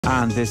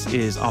And this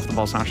is Off the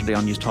Ball Saturday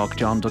on News Talk.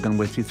 John Duggan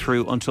with you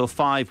through until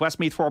 5.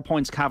 Westmeath 4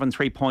 points, Cavan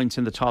 3 points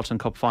in the Tailteann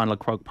Cup final at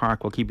Croke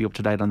Park. We'll keep you up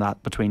to date on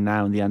that between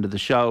now and the end of the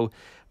show.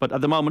 But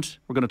at the moment,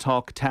 we're going to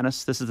talk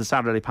tennis. This is the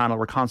Saturday panel.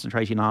 We're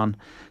concentrating on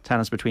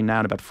tennis between now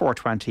and about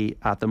 4:20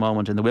 at the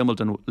moment. In the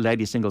Wimbledon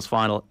ladies singles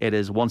final, it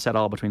is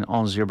 1-set-all between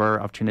Ons Jabeur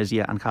of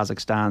Tunisia and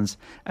Kazakhstan's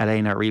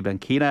Elena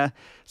Rybakina.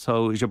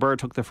 So Jabeur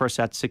took the first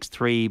set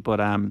 6-3, but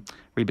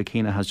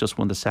Rybakina has just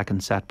won the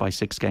second set by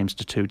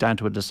 6-2, down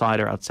to a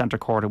decider at centre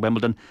court at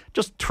Wimbledon.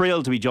 Just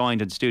thrilled to be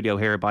joined in studio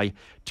here by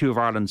two of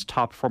Ireland's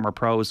top former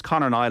pros,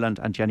 Conor Niland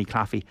and Jenny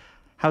Claffey.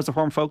 How's the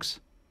form, folks?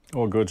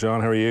 All good,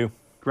 John. How are you?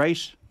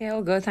 Great. Yeah,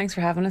 all good. Thanks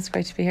for having us.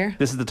 Great to be here.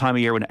 This is the time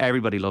of year when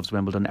everybody loves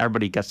Wimbledon.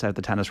 Everybody gets out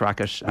the tennis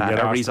racket.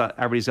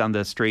 Everybody's on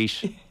the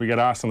street. We get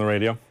asked on the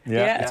radio.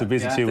 Yeah. It's a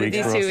busy 2 weeks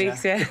for us. 2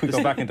 weeks, yeah. We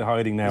go back into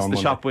hiding now. It's on the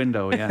Monday. shop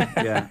window,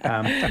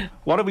 yeah.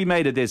 What have we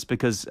made of this?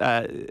 Because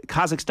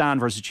Kazakhstan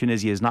versus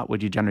Tunisia is not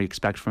what you generally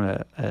expect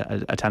from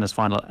a tennis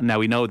final. Now,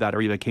 we know that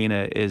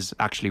Rybakina is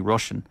actually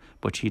Russian,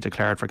 but she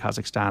declared for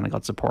Kazakhstan and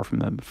got support from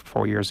them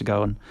 4 years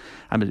ago,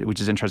 and which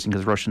is interesting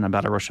because Russian and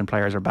Belarusian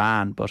players are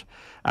banned. But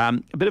a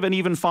bit of an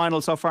even final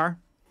so far.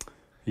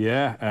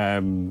 Yeah,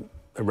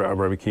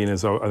 Rybakina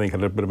is, I think,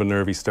 had a bit of a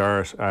nervy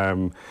start,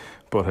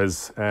 but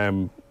has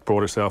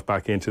brought herself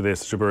back into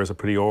this. Jabeur is a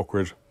pretty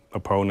awkward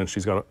opponent.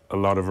 She's got a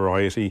lot of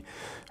variety,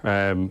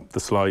 the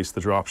slice, the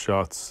drop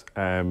shots.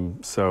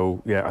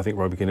 So, yeah, I think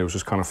Rybakina was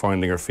just kind of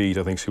finding her feet.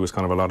 I think she was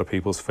kind of a lot of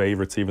people's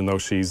favourites, even though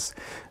she's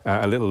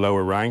a little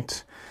lower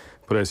ranked.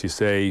 But as you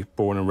say,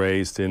 born and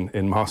raised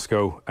in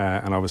Moscow,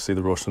 and obviously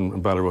the Russian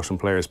and Belarusian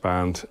players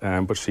banned.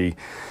 But she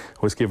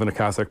was given a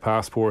Kazakh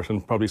passport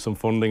and probably some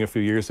funding a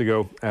few years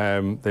ago.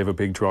 They have a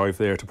big drive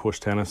there to push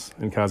tennis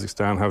in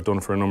Kazakhstan, have done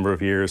for a number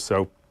of years.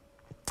 So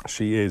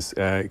she is,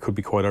 it could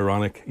be quite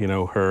ironic, you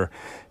know, her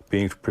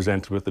being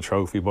presented with the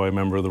trophy by a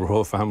member of the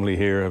royal family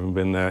here, having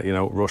been,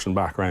 Russian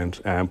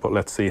background. But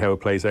let's see how it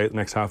plays out the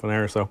next half an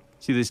hour or so.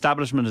 See, the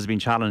establishment has been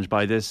challenged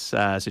by this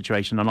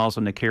situation, and also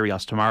Nick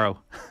Kyrgios tomorrow.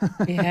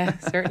 Yeah,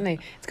 certainly.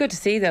 It's good to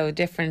see, though,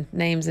 different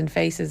names and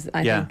faces,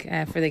 I think,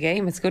 for the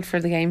game. It's good for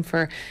the game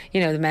for,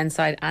 the men's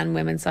side and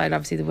women's side.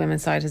 Obviously, the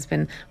women's side has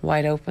been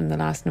wide open the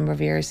last number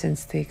of years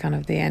since the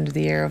end of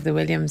the year of the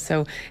Williams.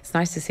 So it's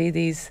nice to see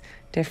these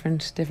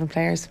different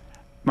players.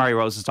 Mario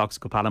Rose talks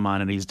to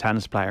Palamon, and he's a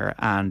tennis player,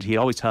 and he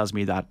always tells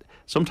me that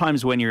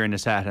sometimes when you're in a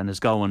set and it's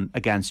going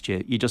against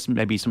you, you just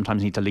maybe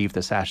sometimes need to leave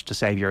the set to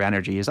save your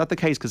energy. Is that the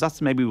case? Because that's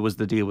maybe was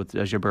the deal with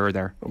Jabeur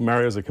there.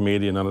 Mario's a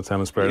comedian, not a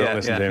tennis player. Don't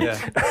listen to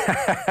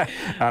him.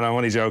 And I'm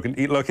only joking.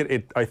 Look,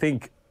 I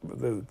think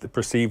the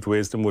perceived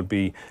wisdom would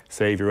be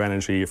save your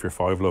energy if you're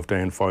 5-love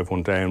down,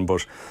 5-1 down.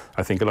 But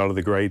I think a lot of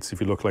the greats, if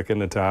you look like a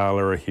Nadal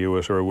or a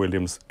Hewitt or a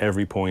Williams,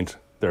 every point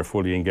they're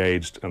fully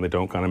engaged and they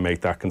don't kind of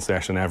make that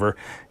concession ever,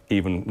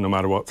 even no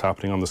matter what's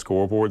happening on the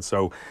scoreboard.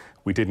 So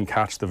we didn't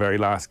catch the very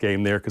last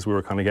game there because we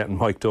were kind of getting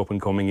mic'd up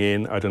and coming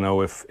in. I don't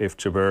know if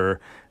Jabeur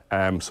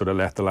sort of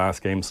let the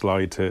last game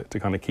slide to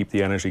kind of keep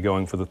the energy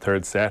going for the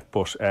third set,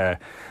 but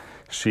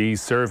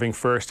she's serving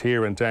first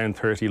here and down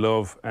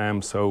 30-love,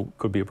 so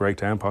could be a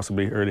breakdown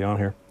possibly early on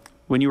here.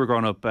 When you were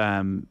growing up,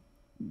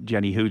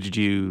 Jenny, who did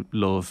you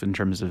love in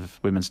terms of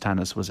women's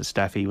tennis? Was it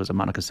Steffi? Was it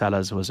Monica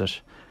Seles? Was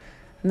it...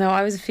 No,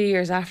 I was a few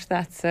years after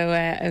that.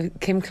 So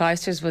Kim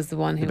Clijsters was the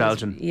one who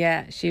Belgian.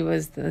 She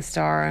was the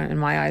star in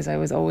my eyes. I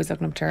was always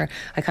looking up to her.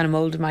 I kind of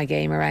moulded my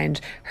game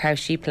around how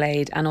she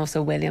played, and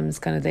also Williams.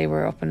 Kind of, they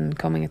were up and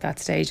coming at that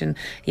stage, and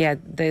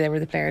they were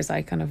the players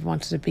I kind of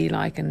wanted to be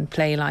like and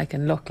play like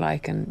and look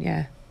like, and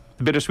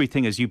The bittersweet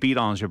thing is you beat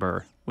Ons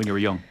Jabeur when you were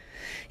young.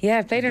 Yeah,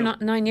 I played her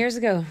 9 years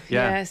ago.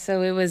 Yeah.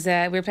 So it was,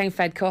 we were playing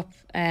Fed Cup.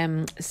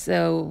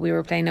 So we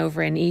were playing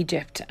over in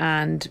Egypt,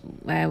 and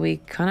we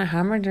kind of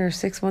hammered her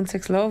 6-1,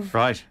 6-love.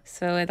 Right.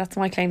 So that's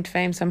my claim to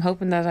fame. So I'm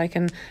hoping that I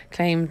can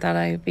claim that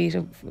I beat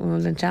a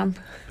Wimbledon champ.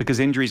 Because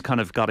injuries kind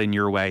of got in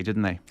your way,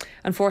 didn't they?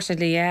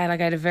 Unfortunately, yeah.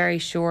 Like, I had a very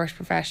short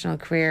professional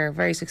career,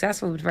 very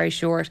successful, but very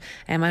short.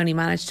 I only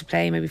managed to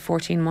play maybe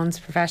 14 months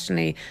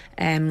professionally,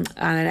 and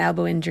an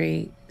elbow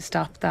injury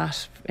stopped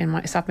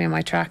me in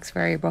my tracks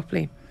very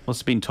abruptly.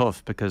 Must have been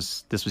tough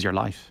because this was your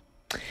life.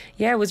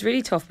 Yeah, it was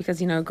really tough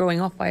because, growing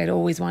up I had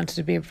always wanted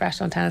to be a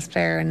professional tennis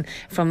player, and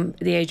from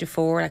the age of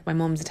 4, like, my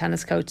mum's a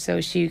tennis coach,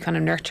 so she kind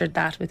of nurtured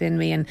that within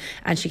me, and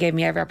she gave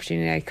me every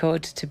opportunity I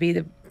could to be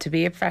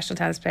a professional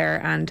tennis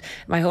player, and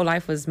my whole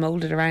life was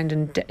moulded around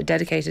and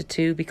dedicated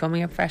to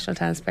becoming a professional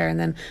tennis player. And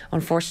then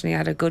unfortunately I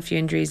had a good few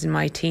injuries in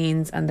my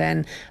teens, and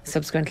then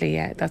subsequently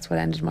that's what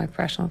ended my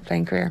professional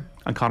playing career.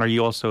 And Conor,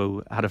 you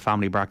also had a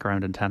family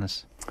background in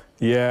tennis.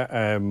 Yeah,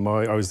 I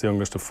was the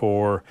youngest of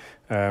 4,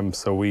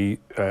 so we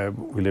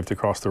lived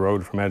across the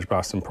road from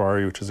Edgbaston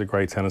Priory, which is a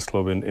great tennis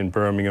club in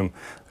Birmingham.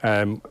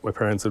 My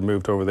parents had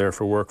moved over there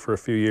for work for a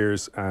few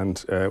years,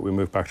 and we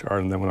moved back to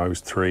Ireland then when I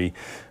was 3,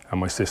 and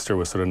my sister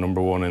was sort of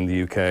number 1 in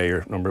the UK,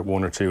 or number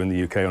 1 or 2 in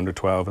the UK under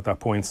 12 at that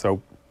point,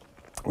 so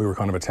we were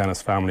kind of a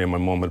tennis family, and my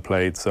mum had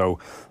played, so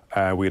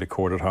we had a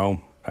court at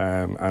home.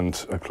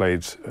 And I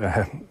played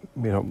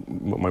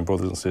my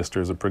brothers and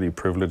sisters, a pretty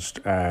privileged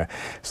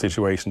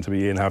situation to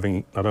be in,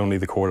 having not only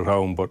the court at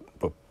home, but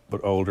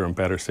older and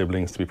better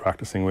siblings to be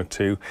practicing with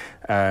too.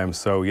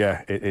 So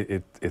yeah,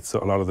 it's a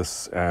lot of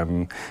this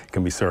can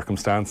be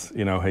circumstance.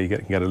 How you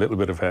can get a little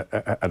bit of an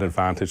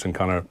advantage and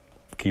kind of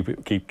keep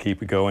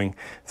it going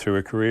through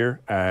a career.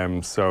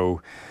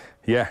 So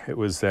yeah, it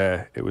was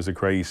kind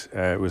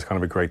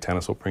of a great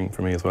tennis upbringing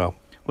for me as well.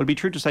 Would it be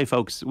true to say,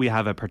 folks, we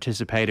have a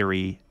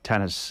participatory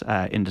tennis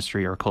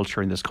industry or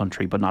culture in this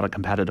country, but not a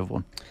competitive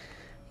one?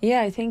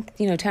 Yeah, I think,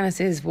 tennis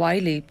is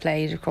widely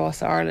played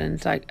across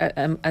Ireland, like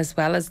as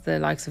well as the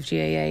likes of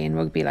GAA and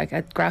rugby. Like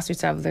at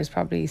grassroots level, there's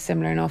probably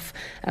similar enough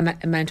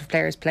amount of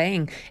players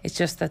playing. It's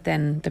just that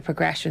then the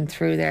progression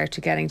through there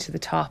to getting to the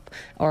top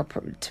or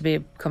to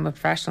become a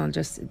professional,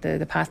 just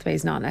the pathway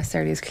is not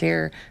necessarily as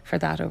clear for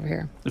that over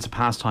here. It's a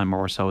pastime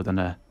more so than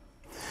a...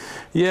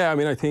 Yeah,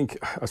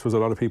 I suppose a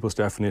lot of people's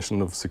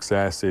definition of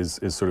success is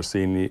sort of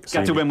seeing you on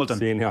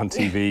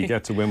TV,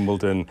 get to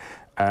Wimbledon.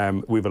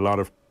 We've a lot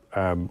of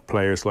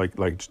players like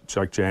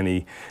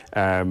Jenny,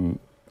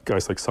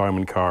 guys like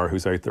Simon Carr,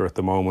 who's out there at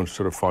the moment,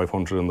 sort of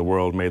 500 in the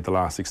world, made the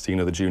last 16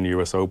 of the Junior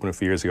US Open a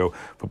few years ago.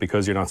 But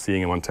because you're not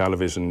seeing him on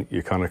television,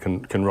 you kind of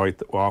can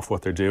write off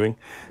what they're doing.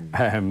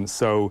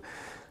 So,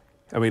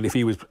 if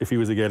he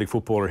was a Gaelic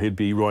footballer, he'd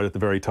be right at the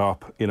very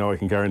top. I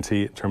can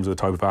guarantee in terms of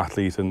the type of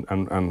athlete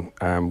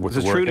and with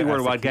it's a truly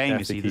worldwide game.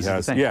 You see, this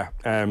is the thing.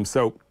 Yeah.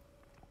 So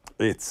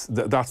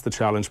that's the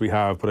challenge we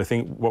have. But I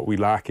think what we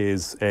lack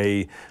is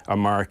a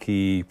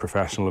marquee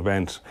professional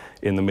event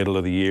in the middle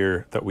of the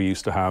year that we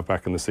used to have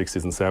back in the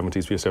 60s and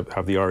 70s. We used to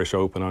have the Irish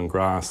Open on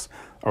grass.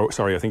 I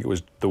think it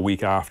was the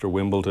week after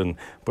Wimbledon,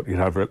 but you'd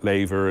have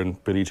Laver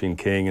and Billie Jean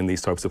King and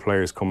these types of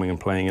players coming and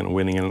playing and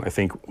winning. And I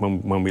think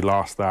when we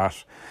lost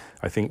that,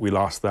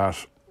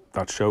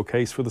 that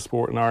showcase for the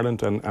sport in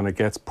Ireland, and it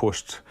gets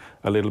pushed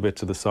a little bit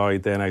to the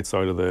side then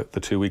outside of the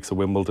 2 weeks of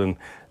Wimbledon.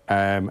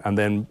 And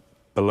then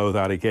below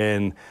that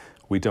again,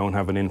 we don't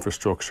have an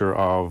infrastructure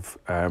of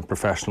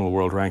professional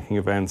world ranking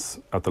events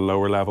at the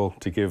lower level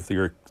to give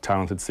your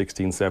talented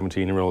 16,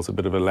 17-year-olds a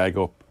bit of a leg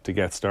up to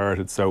get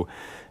started. So,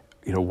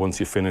 once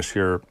you finish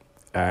your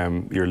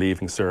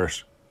leaving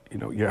cert,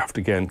 you have to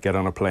again get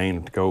on a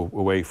plane to go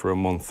away for a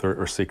month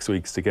or 6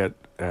 weeks to get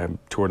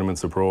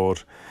tournaments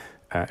abroad.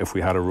 If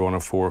we had a run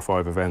of 4 or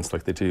 5 events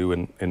like they do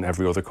in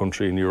every other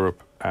country in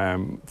Europe,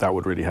 that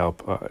would really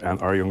help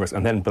our youngers.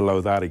 And then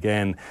below that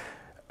again,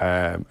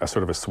 a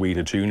sort of a suite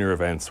of junior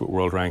events with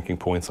world ranking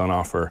points on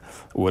offer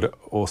would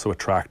also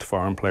attract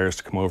foreign players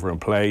to come over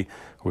and play,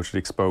 which would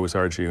expose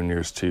our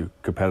juniors to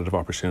competitive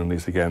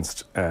opportunities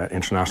against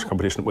international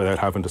competition without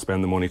having to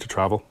spend the money to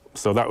travel.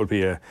 So that would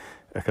be a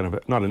kind of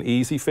not an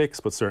easy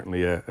fix, but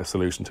certainly a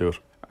solution to it.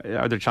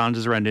 Are there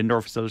challenges around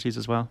indoor facilities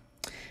as well?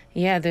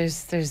 Yeah,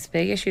 there's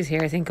big issues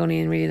here. I think only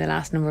in really the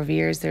last number of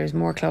years there's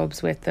more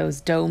clubs with those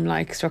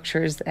dome-like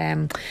structures,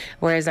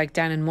 whereas like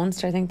down in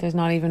Munster I think there's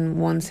not even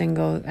one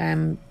single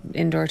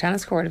indoor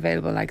tennis court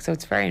available. So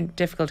it's very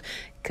difficult,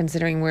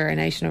 considering we're a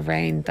nation of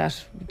rain,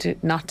 that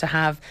not to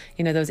have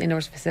those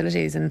indoor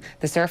facilities. And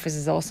the surface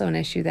is also an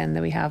issue then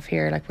that we have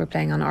here. Like we're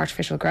playing on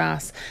artificial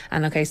grass,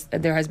 and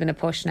there has been a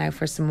push now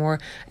for some more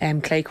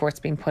clay courts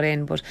being put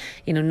in, but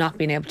not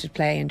being able to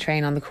play and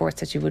train on the courts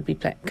that you would be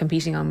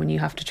competing on when you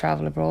have to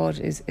travel abroad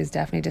is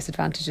definitely a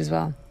disadvantage as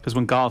well. Because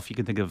when golf, you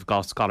can think of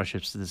golf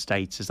scholarships to the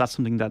States. Is that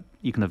something that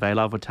you can avail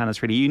of with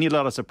tennis? Really, you need a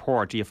lot of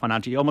support. Do you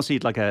financially? You almost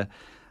need like a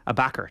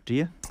backer, do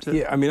you?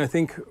 Yeah, I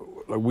think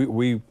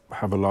we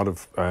have a lot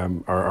of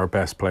our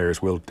best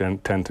players will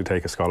tend to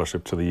take a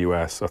scholarship to the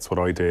US. That's what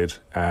I did,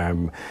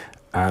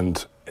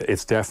 and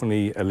it's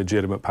definitely a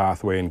legitimate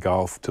pathway in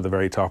golf to the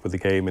very top of the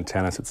game. In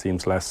tennis, it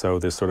seems less so.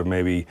 There's sort of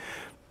maybe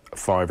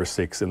 5 or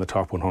 6 in the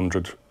top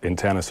 100 in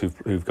tennis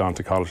who've gone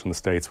to college in the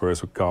States,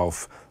 whereas with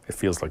golf, it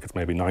feels like it's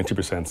maybe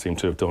 90% seem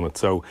to have done it.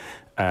 So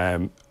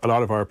a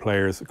lot of our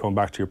players, going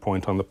back to your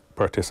point on the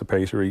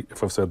participatory,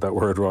 if I've said that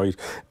word right,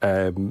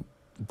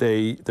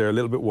 they're a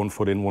little bit 1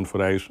 foot in, 1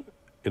 foot out.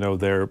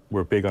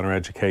 We're big on our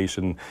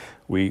education.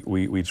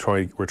 We're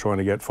trying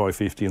to get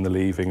 550 in the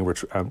leaving,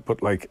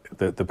 but like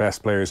the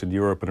best players in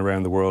Europe and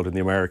around the world, and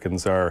the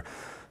Americans they're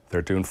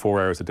doing 4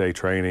 hours a day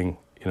training.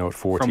 At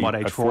 14, from what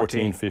age?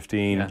 14,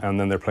 15, yeah. And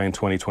then they're playing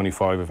 20,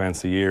 25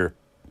 events a year.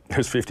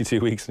 There's 52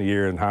 weeks in a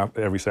year, and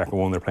every second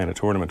one they're playing a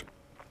tournament.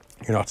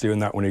 You're not doing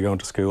that when you're going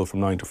to school from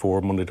 9 to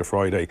 4, Monday to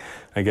Friday,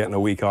 and getting a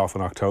week off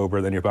in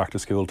October. Then you're back to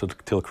school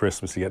till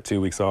Christmas. You get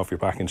 2 weeks off. You're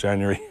back in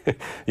January.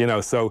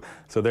 So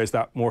there's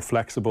that more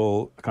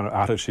flexible kind of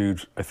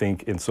attitude, I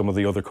think, in some of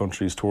the other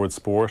countries towards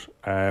sport.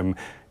 In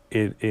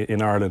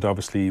Ireland,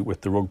 obviously,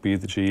 with the rugby,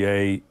 the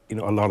GA, a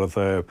lot of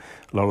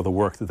the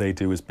work that they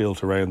do is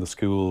built around the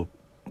school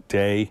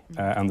day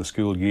and the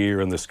school year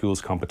and the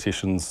school's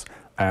competitions.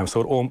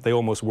 So they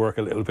almost work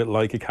a little bit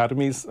like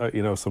academies.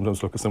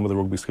 Sometimes look at some of the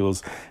rugby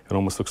schools, it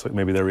almost looks like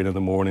maybe they're in the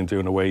morning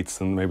doing the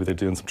weights and maybe they're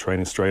doing some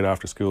training straight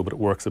after school, but it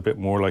works a bit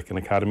more like an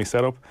academy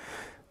setup.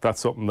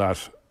 That's something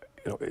that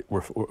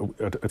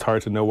it's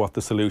hard to know what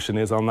the solution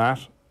is on that.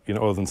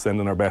 other than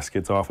sending our best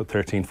kids off at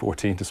 13,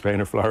 14 to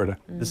Spain or Florida.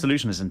 The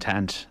solution is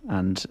intent,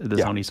 and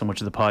there's only so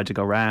much of the pie to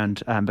go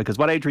round. Because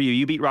what age were you?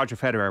 You beat Roger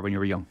Federer when you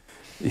were young.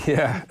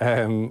 Yeah,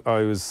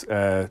 I was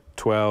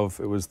 12.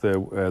 It was the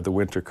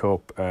Winter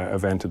Cup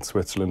event in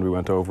Switzerland. We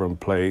went over and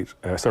played,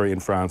 in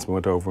France. We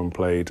went over and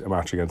played a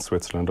match against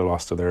Switzerland. I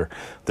lost to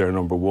their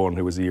number one,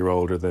 who was a year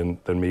older than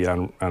me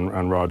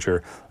and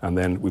Roger. And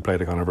then we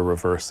played a kind of a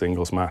reverse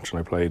singles match, and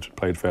I played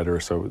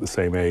Federer, so the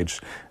same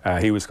age.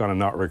 He was kind of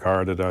not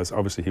regarded as,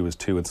 obviously he was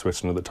 2 in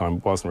Switzerland at the time,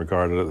 wasn't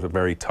regarded at a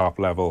very top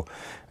level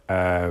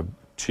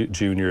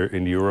junior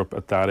in Europe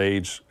at that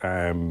age.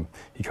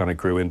 He kind of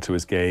grew into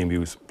his game. He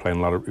was playing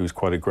he was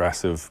quite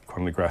aggressive,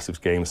 quite an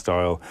aggressive game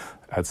style.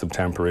 Had some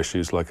temper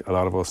issues, like a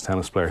lot of us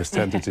tennis players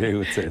tend to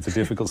do. It's a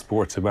difficult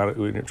sport to manage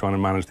when you're trying to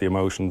manage the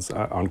emotions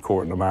on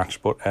court in a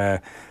match. But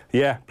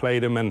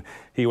played him, and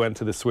he went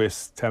to the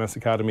Swiss Tennis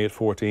Academy at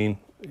 14,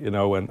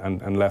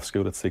 and left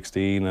school at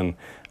 16. And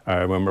I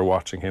remember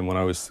watching him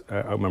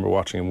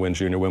win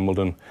Junior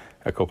Wimbledon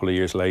a couple of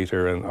years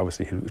later, and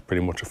obviously he was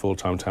pretty much a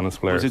full-time tennis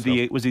player.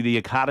 Was he the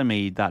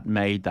academy that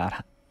made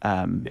that?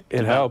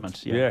 It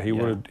helped. Yeah, he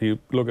would.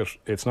 Look at,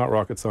 it's not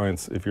rocket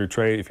science. If you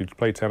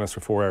play tennis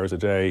for 4 hours a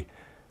day,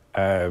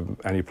 and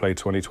you play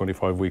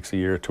 20-25 weeks a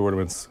year at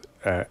tournaments,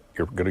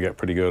 you're going to get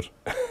pretty good.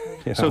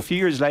 So a few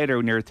years later,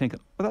 when you're thinking,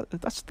 well,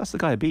 that's the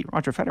guy I beat,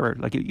 Roger Federer.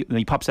 Like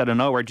he pops out of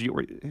nowhere.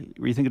 Were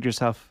you thinking to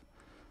yourself,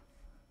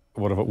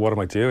 what am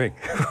I doing?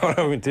 What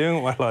have I been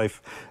doing with my life?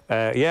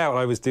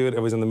 I was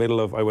in the middle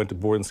of, I went to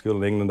boarding school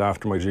in England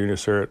after my junior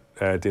cert,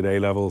 did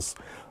A-levels,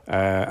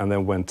 and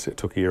then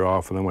took a year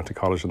off, and then went to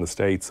college in the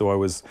States. So I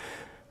was,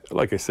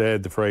 like I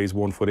said, the phrase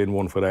 1 foot in,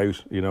 1 foot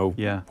out,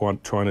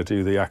 trying to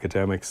do the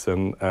academics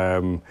and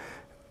trying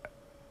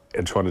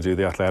to do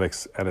the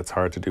athletics, and it's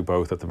hard to do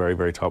both at the very,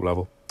 very top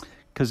level.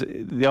 Because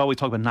they always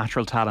talk about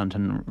natural talent,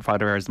 and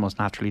Federer is the most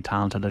naturally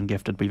talented and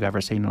gifted we've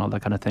ever seen and all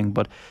that kind of thing.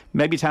 But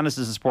maybe tennis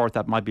is a sport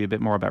that might be a bit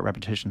more about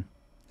repetition.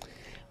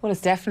 Well,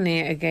 it's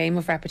definitely a game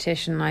of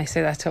repetition. I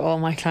say that to all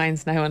my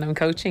clients now when I'm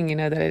coaching,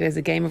 that it is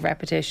a game of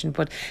repetition.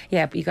 But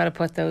yeah, you got to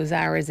put those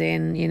hours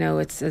in.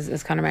 It's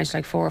as Conor mentioned,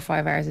 like 4 or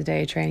 5 hours a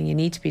day of training. You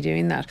need to be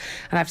doing that.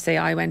 And I have to say,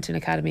 I went to an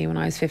academy when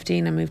I was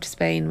 15. I moved to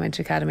Spain, went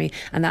to academy,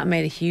 and that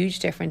made a huge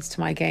difference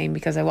to my game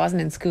because I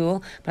wasn't in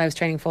school, but I was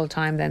training full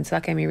time then. So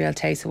that gave me a real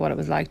taste of what it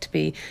was like to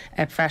be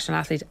a professional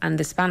athlete. And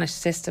the Spanish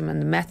system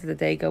and the method that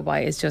they go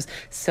by is just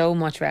so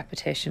much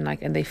repetition.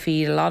 And they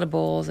feed a lot of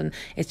balls, and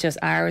it's just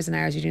hours and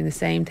hours. You're doing the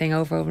same thing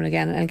over and over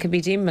again, and it can be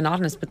deemed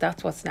monotonous, but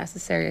that's what's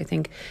necessary, I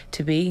think,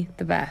 to be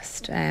the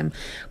best.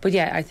 But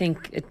yeah, I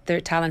think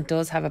their talent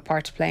does have a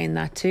part to play in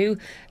that too.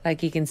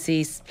 Like you can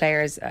see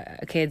players,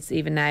 kids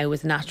even now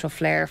with natural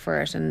flair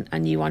for it,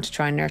 and you want to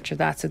try and nurture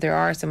that. So there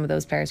are some of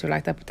those players who are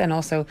like that, but then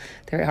also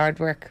their hard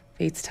work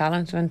beats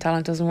talent when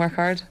talent doesn't work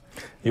hard.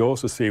 You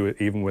also see,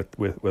 even with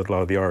a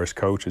lot of the Irish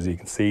coaches, you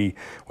can see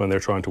when they're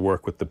trying to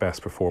work with the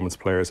best performance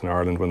players in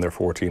Ireland when they're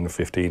 14 and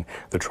 15,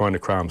 they're trying to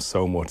cram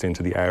so much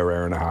into the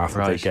hour and a half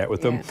that they get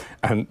with them.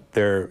 And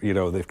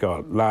they've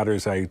got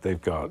ladders out,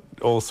 they've got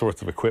all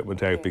sorts of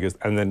equipment out,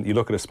 and then you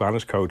look at a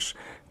Spanish coach,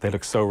 they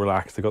look so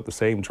relaxed, they've got the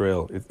same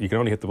drill. You can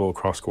only hit the ball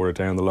cross-court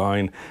down the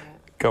line,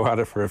 go at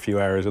it for a few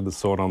hours in the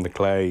sun on the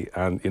clay,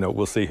 and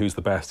we'll see who's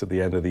the best at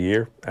the end of the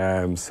year.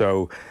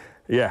 So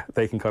yeah,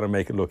 they can kind of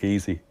make it look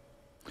easy.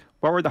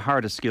 What were the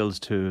hardest skills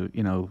to,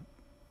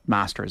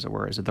 master, as it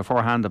were? Is it the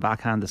forehand, the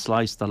backhand, the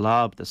slice, the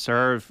lob, the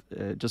serve?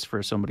 Just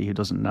for somebody who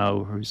doesn't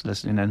know, who's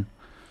listening in.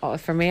 Oh,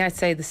 for me, I'd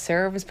say the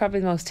serve is probably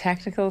the most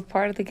technical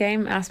part of the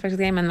game, aspect of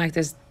the game, and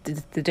there's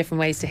the different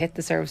ways to hit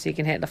the serve. So you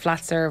can hit a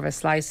flat serve, a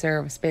slice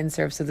serve, a spin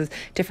serve. So there's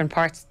different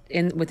parts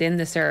within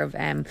the serve.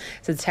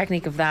 So the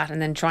technique of that, and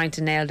then trying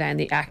to nail down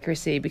the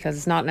accuracy, because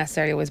it's not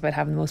necessarily always about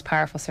having the most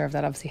powerful serve.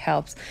 That obviously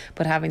helps,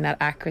 but having that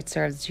accurate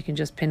serve that you can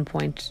just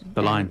pinpoint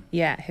the line.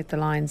 Yeah, hit the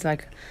lines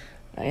like.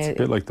 It's a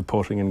bit like the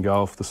putting in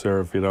golf, the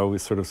serve,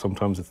 it's sort of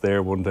sometimes it's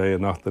there one day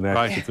and not the next.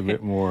 Right. It's a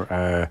bit more,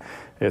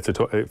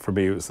 for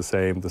me it was the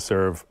same, the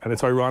serve. And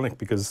it's ironic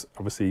because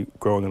obviously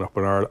growing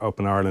up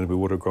in Ireland, we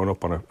would have grown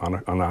up on an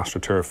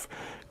AstroTurf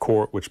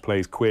court which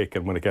plays quick,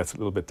 and when it gets a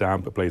little bit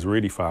damp it plays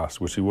really fast,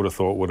 which you would have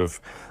thought would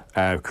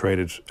have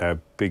created a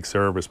big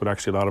service. But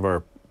actually a lot of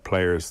our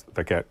players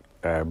that get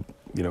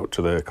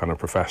to the kind of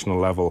professional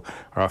level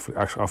are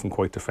often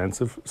quite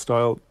defensive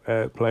style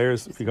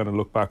players, if you kind of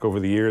look back over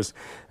the years.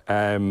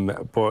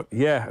 But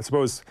yeah, I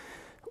suppose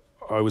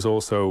I was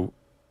also,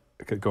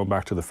 going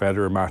back to the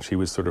Federer match, he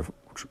was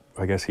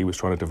he was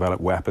trying to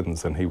develop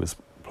weapons, and he was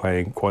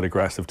playing quite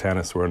aggressive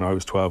tennis, where when I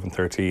was 12 and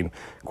 13,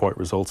 quite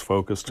results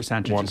focused,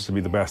 wanted to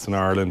be the best in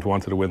Ireland,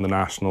 wanted to win the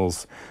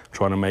nationals,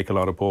 trying to make a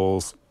lot of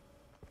balls.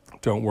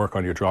 Don't work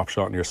on your drop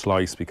shot and your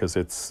slice because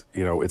it's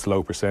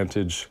low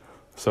percentage.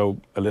 So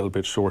a little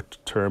bit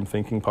short-term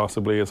thinking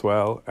possibly as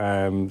well.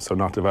 So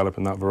not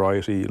developing that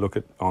variety. You look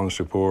at Ons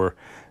Jabeur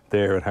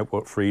there and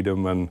what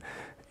freedom, and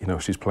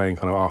she's playing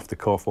kind of off the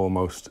cuff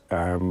almost,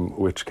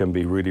 which can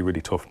be really,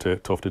 really tough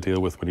to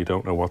deal with when you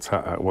don't know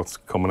what's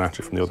coming at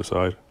you from the other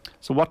side.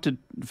 So what did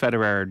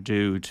Federer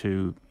do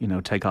to,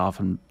 take off?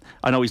 And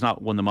I know he's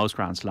not won the most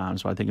Grand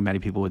Slams, but I think many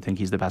people would think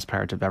he's the best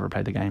player to have ever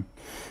played the game.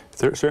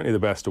 Certainly the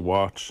best to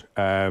watch.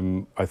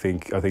 I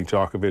think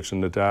Djokovic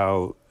and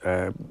Nadal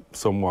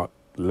somewhat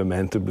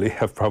lamentably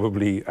have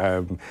probably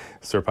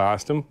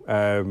surpassed him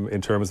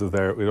in terms of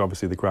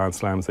obviously the Grand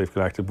Slams they've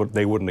collected, but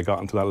they wouldn't have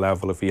gotten to that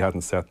level if he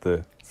hadn't set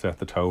the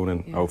tone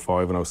in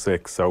 05 and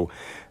 06. So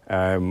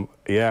I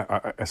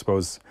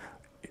suppose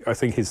I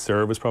think his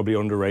serve was probably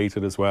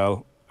underrated as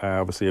well.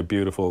 Obviously a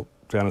beautiful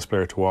tennis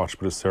player to watch,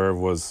 but his serve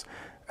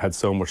had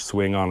so much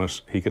swing on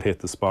it. He could hit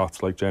the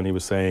spots, like Jenny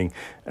was saying.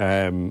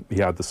 He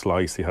had the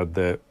slice, he had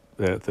the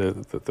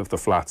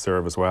flat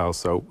serve as well.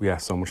 So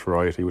so much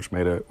variety, which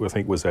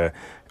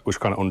which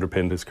kind of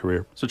underpinned his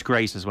career. Such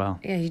grace as well.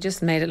 Yeah, he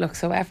just made it look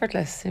so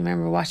effortless. I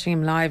remember watching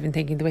him live and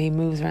thinking the way he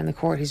moves around the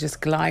court, he's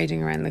just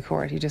gliding around the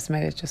court. He just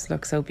made it just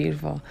look so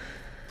beautiful.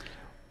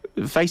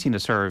 Facing the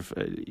serve,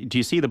 do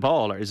you see the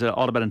ball, or is it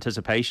all about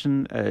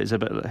anticipation? Is it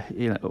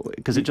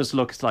because it just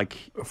looks like?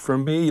 For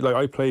me, like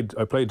I played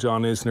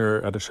John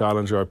Isner at a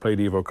Challenger. I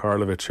played Ivo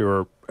Karlovic, who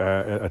are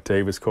at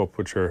Davis Cup,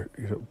 which are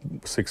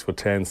 6'10",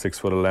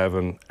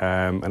 6'11",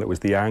 and it was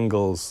the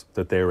angles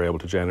that they were able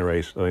to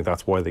generate. I think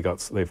that's why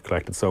they've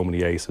collected so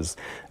many aces.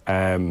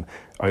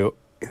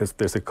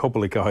 There's a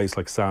couple of guys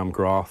like Sam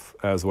Groth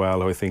as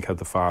well, who I think had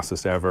the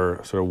fastest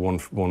ever, sort of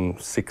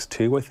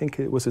 1.62, I think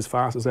it was his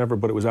fastest ever,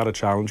 but it was at a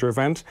Challenger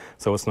event,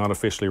 so it's not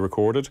officially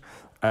recorded.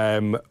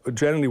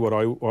 Generally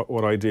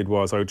what I did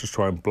was I would just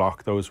try and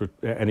block those.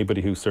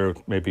 Anybody who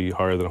served maybe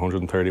higher than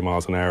 130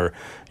 miles an hour,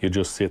 you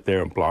just sit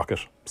there and block it.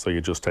 So you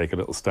just take a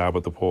little stab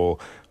at the ball,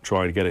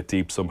 try to get it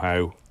deep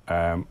somehow.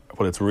 But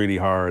it's really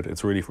hard,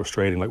 it's really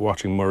frustrating, like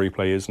watching Murray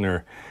play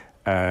Isner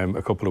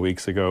a couple of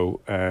weeks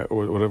ago,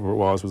 or whatever it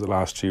was it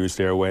last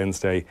Tuesday or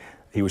Wednesday.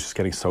 He was just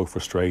getting so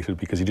frustrated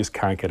because he just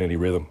can't get any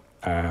rhythm.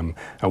 And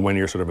when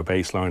you're sort of a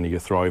baseline, you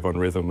thrive on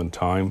rhythm and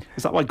time.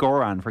 Is that why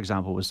Goran, for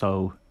example, was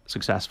so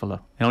successful?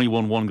 He only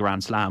won one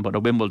Grand Slam, but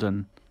at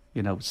Wimbledon,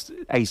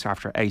 ace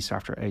after ace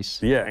after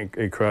ace. Yeah,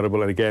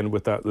 incredible. And again,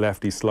 with that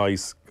lefty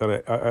slice,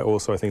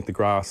 I think the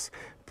grass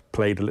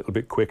played a little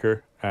bit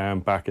quicker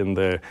back in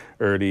the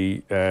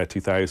early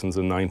 2000s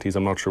and 90s.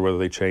 I'm not sure whether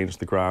they changed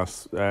the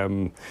grass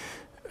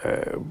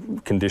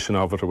condition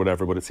of it or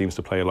whatever, but it seems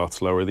to play a lot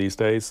slower these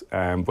days.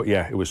 But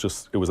yeah, it was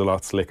a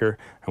lot slicker,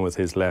 and with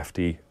his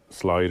lefty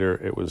slider,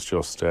 it was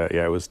just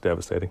it was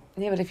devastating.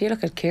 Yeah, but if you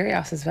look at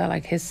Kyrgios as well,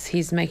 like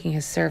he's making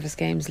his service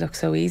games look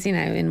so easy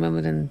now in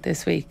Wimbledon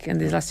this week and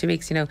these last 2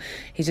 weeks.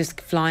 He's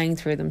just flying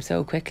through them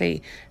so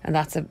quickly, and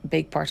that's a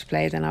big part to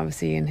play then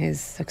obviously in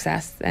his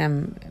success.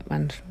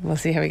 And we'll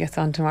see how he gets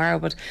on tomorrow.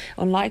 But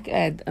unlike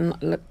in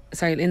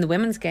the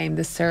women's game,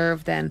 the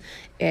serve then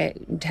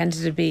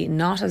tended to be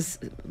not as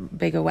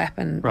big a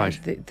weapon. Right.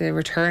 The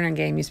returning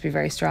game used to be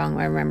very strong.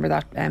 I remember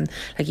that.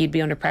 Like you'd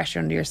be under pressure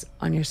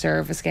on your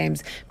service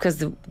games because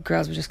the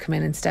girls would just come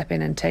in and step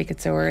in and take it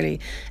so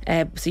early.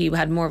 So you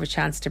had more of a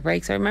chance to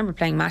break. So I remember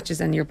playing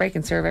matches and you're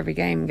breaking serve every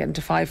game, getting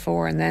to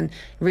 5-4, and then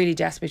really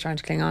desperately trying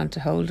to cling on to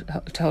hold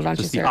on to your serve.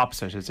 It's the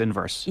opposite. It's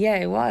inverse. Yeah,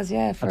 it was.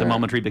 Yeah. At the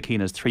moment,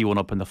 Rybakina is 3-1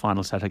 up in the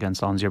final set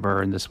against Ons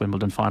Jabeur in this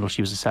Wimbledon final.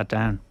 She was a set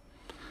down.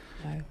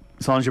 Wow.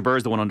 So Ons Jabeur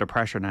is the one under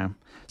pressure now.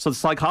 So the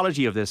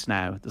psychology of this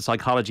now, the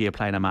psychology of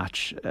playing a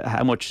match,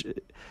 how much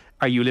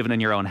are you living in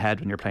your own head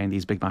when you're playing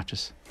these big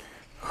matches?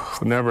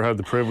 I've never had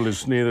the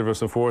privilege, neither of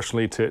us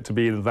unfortunately, to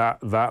be at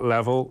that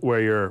level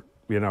where you're,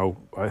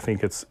 I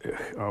think it's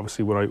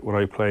obviously when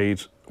I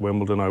played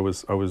Wimbledon, I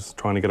was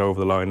trying to get over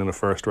the line in the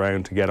first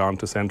round to get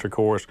onto centre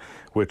court,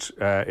 which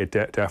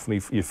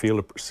definitely you feel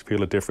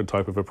a different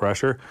type of a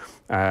pressure,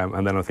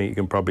 and then I think you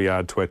can probably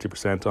add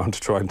 20% on to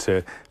trying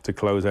to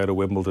close out a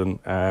Wimbledon.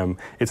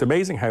 It's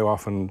amazing how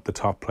often the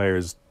top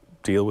players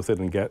deal with it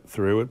and get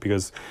through it,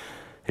 because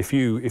if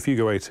you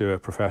go out to a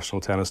professional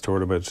tennis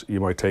tournament,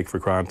 you might take for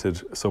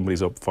granted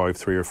somebody's up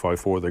 5-3 or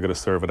 5-4, they're going to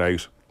serve it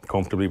out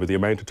comfortably, but the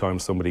amount of time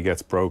somebody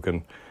gets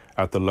broken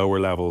at the lower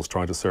levels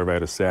trying to serve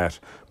out a set,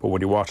 but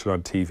when you watch it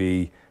on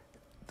TV,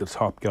 the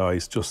top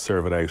guys just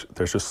serve it out.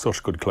 There's just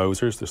such good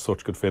closers, there's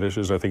such good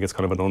finishers. I think it's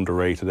kind of an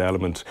underrated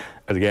element.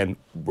 And again,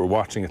 we're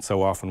watching it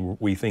so often,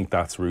 we think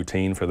that's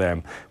routine for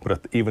them,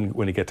 but even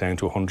when you get down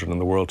to 100 in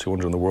the world,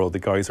 200 in the world, the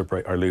guys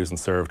are losing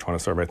serve, trying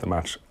to serve out the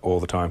match all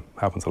the time.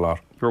 Happens a lot.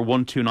 You're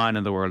 129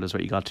 in the world is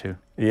what you got to.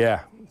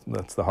 Yeah,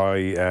 that's the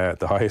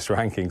highest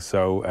ranking.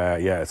 So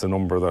it's a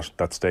number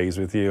that stays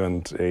with you,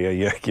 and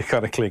you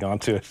kind of cling on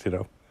to it,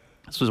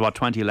 This was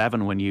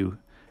 2011 when you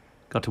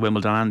got to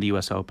Wimbledon and the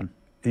US Open.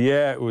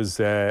 Yeah, it was.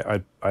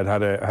 I'd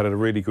had a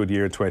really good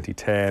year in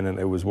 2010, and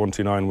it was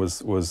 129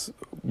 was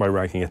my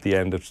ranking at the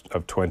end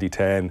of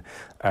 2010.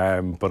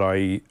 But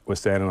I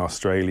was down in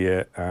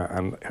Australia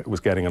and was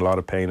getting a lot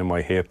of pain in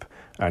my hip,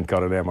 and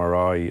got an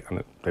MRI,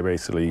 and they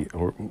basically,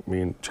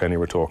 me and Jenny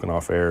were talking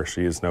off air,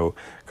 she has no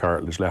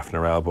cartilage left in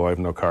her elbow, I have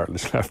no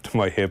cartilage left in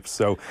my hip.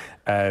 So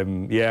I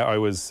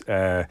was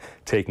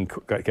getting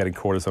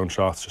cortisone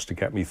shots just to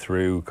get me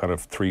through kind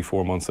of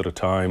 3-4 months at a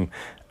time,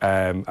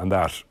 and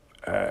that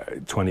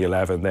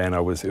 2011 then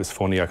it was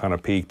funny, I kind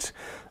of peaked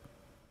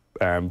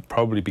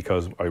probably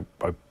because I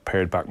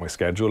pared back my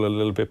schedule a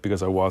little bit,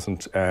 because I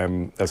wasn't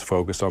as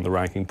focused on the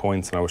ranking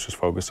points, and I was just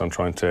focused on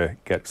trying to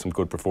get some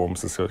good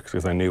performances,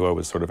 because I knew I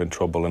was sort of in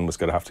trouble and was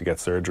going to have to get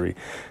surgery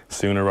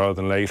sooner rather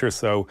than later.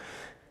 So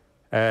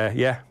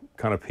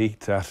kind of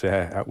peaked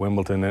at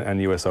Wimbledon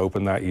and US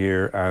Open that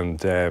year, and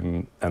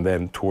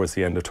then towards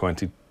the end of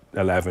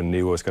 2011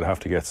 knew I was going to have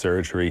to get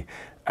surgery,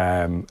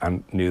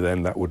 and knew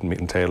then that wouldn't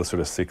entail a sort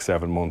of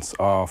 6-7 months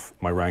off,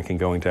 my ranking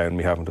going down,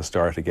 me having to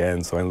start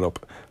again. So I ended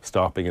up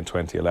stopping in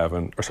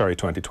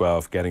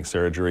 2012, getting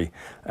surgery,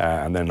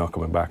 and then not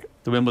coming back.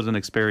 The Wimbledon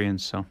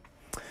experience, so.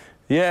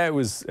 Yeah, it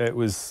was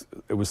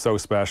so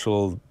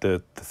special.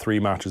 The 3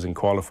 matches in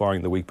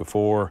qualifying the week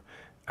before,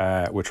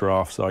 which were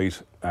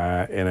off-site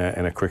in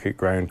a cricket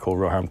ground called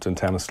Roehampton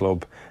Tennis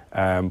Club,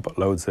 but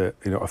loads of,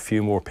 a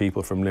few more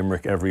people from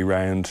Limerick every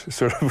round.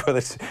 Sort of,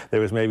 there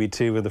was maybe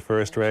 2 in the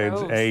first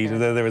round, 8,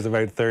 and then there was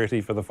about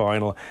 30 for the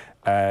final.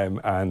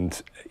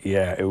 And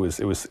yeah, it was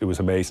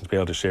amazing to be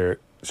able to share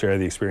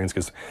the experience,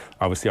 because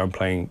obviously I'm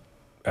playing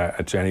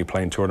at Jenny,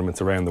 playing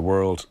tournaments around the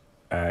world.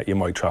 You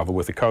might travel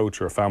with a coach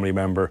or a family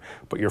member,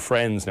 but your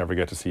friends never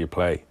get to see you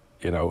play,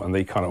 and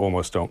they kind of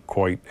almost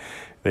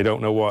they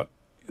don't know what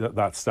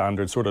that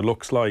standard sort of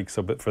looks like.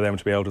 So, but for them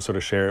to be able to sort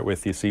of share it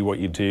with you, see what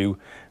you do,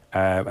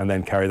 and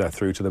then carry that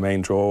through to the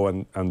main draw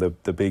and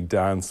the big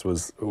dance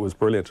was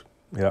brilliant.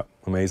 Yeah,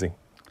 amazing.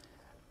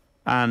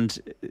 And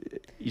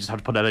you just have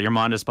to put that out of your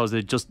mind, I suppose.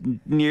 It just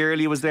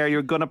nearly was there. You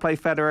were going to play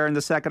Federer in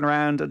the second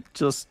round. It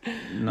just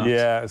not.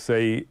 Yeah,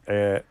 say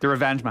the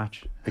revenge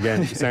match.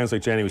 Again, it sounds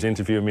like Jenny was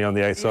interviewing me on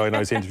the outside and I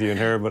was interviewing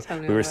her, but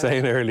we were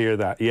saying earlier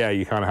that,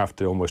 you kind of have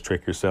to almost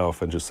trick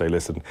yourself and just say,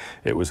 listen,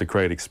 it was a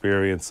great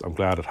experience. I'm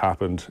glad it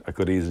happened.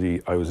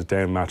 I was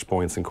down match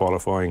points in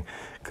qualifying,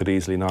 could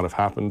easily not have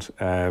happened,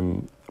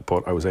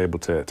 but I was able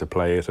to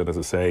play it. And as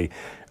I say,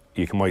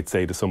 you might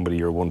say to somebody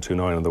you're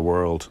 129 in the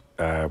world,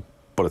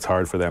 but it's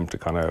hard for them to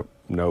kind of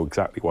know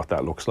exactly what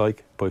that looks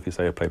like. But if you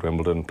say I played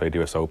Wimbledon, played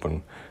US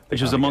Open,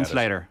 which was a month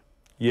later.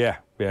 Yeah,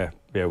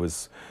 it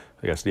was,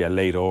 I guess,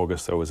 late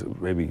August, so it was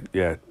maybe,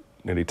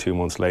 nearly 2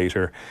 months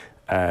later.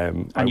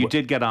 And you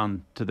did get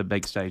on to the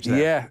big stage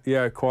there.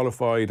 Yeah,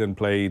 qualified and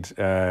played,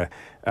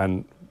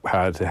 and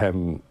had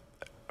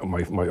I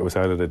was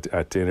out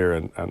at dinner,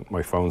 and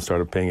my phone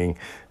started pinging,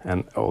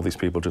 and all these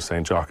people just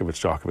saying Djokovic.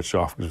 So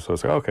I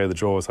was like, okay, the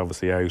draw is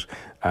obviously out,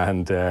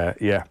 and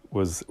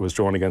was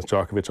drawn against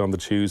Djokovic on the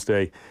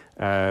Tuesday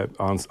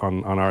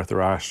on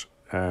Arthur Ashe,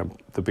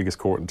 the biggest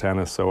court in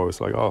tennis. So I was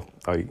like,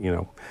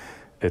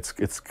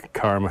 it's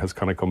karma has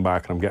kind of come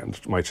back, and I'm getting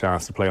my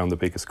chance to play on the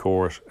biggest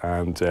court,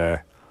 and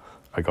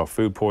I got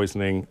food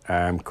poisoning,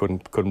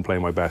 couldn't play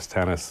my best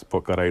tennis,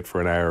 but got out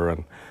for an hour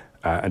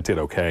and did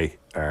okay.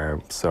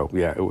 So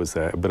yeah, it was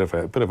a bit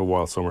of a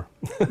wild summer.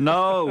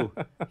 No,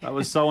 that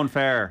was so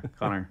unfair,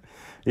 Conor.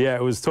 Yeah,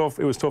 it was tough.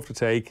 It was tough to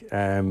take.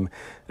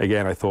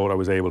 Again, I thought I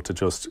was able to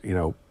just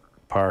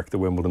park the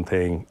Wimbledon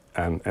thing,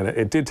 and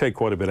it did take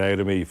quite a bit out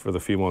of me for the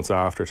few months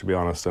after, to be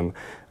honest, and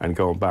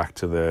going back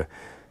to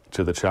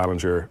the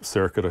challenger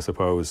circuit, I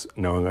suppose,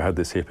 knowing I had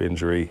this hip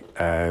injury,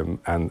 and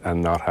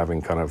not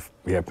having kind of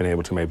been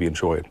able to maybe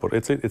enjoy it. But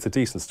it's a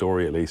decent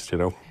story, at least,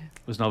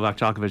 Was Novak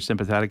Djokovic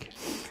sympathetic?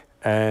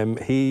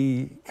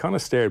 He kind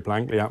of stared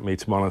blankly at me,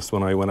 to be honest,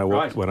 when I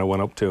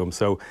went up to him.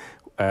 So,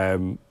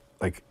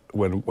 like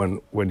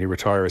when you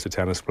retire as a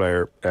tennis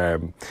player,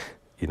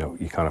 you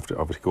kind of have to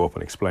obviously go up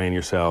and explain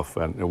yourself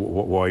and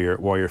why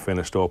you're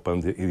finished up,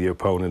 and the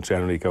opponent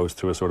generally goes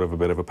through a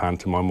bit of a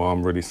pantomime.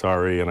 I'm really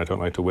sorry, and I don't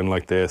like to win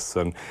like this.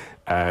 And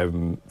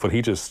but I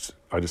just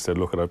said,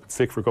 look, I've been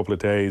sick for a couple of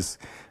days,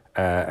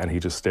 and he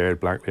just stared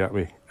blankly at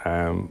me.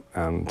 And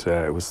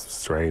it was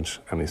strange,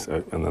 and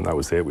then that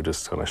was it. We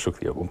just kind of shook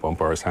the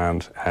umpire's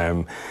hand.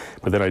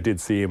 But then I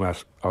did see him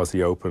at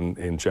Aussie Open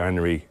in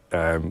January.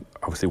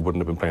 Obviously,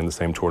 wouldn't have been playing the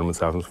same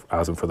tournaments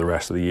as him for the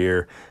rest of the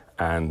year.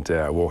 And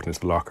I walked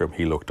into the locker room.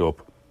 He looked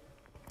up,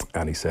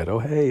 and he said, "Oh,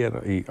 hey!"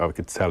 And I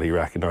could tell he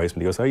recognised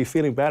me. He goes, "Are you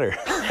feeling better?"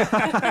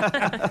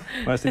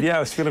 I said, "Yeah, I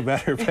was feeling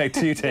better." About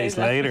 2 days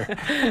later.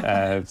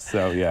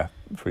 So yeah,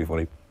 pretty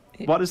funny.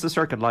 What is the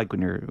circuit like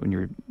when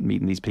you're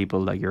meeting these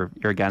people? Like you're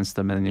against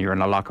them and you're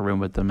in a locker room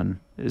with them, and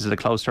is it a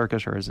closed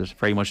circuit or is it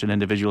very much an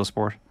individual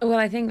sport? Well,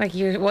 I think like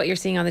what you're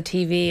seeing on the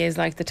TV is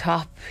like the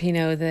top, the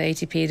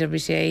ATP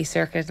WTA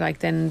circuit. Like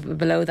then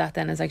below that,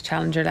 then is like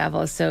challenger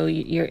level. So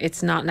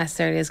it's not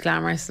necessarily as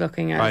glamorous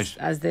looking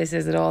as this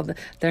is at all.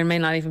 There may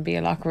not even be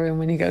a locker room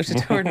when you go to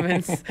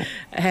tournaments.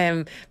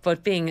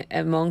 But being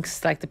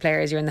amongst like the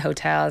players, you're in the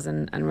hotels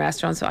and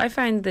restaurants. So I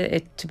find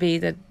it to be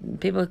that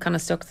people kind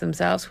of stuck to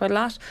themselves quite a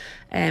lot.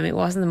 It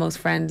wasn't the most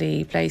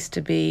friendly place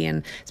to be,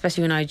 and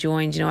especially when I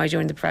joined, I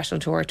joined the professional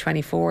tour at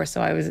 24,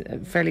 so I was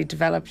fairly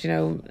developed,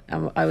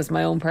 I was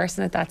my own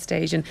person at that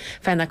stage, and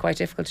found that quite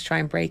difficult to try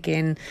and break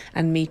in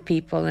and meet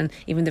people. And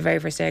even the very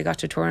first day I got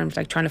to a tournament,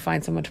 like trying to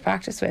find someone to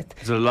practice with.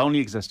 It's a lonely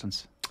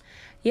existence.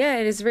 Yeah,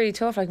 it is really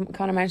tough. Like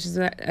Conor mentions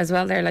as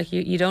well there, like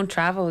you don't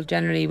travel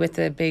generally with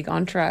a big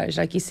entourage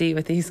like you see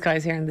with these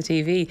guys here on the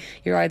TV.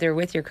 You're either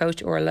with your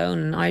coach or alone,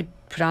 and I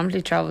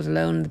predominantly travelled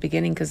alone in the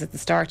beginning, because at the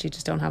start you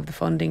just don't have the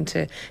funding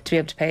to be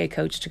able to pay a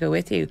coach to go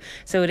with you.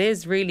 So it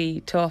is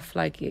really tough.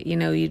 Like, you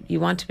know, you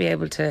want to be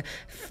able to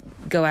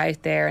go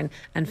out there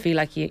and feel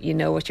like you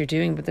know what you're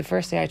doing. But the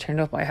first day I turned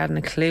up, I hadn't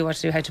a clue what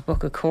to do, how to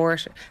book a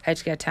court, how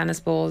to get tennis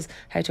balls,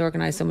 how to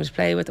organise someone to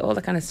play with, all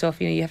that kind of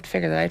stuff. You know, you have to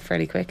figure that out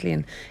fairly quickly,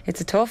 and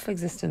it's a tough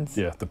existence.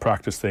 Yeah, the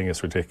practice thing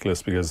is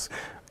ridiculous, because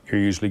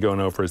you're usually going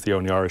over as the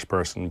only Irish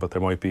person, but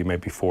there might be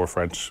maybe 4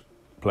 French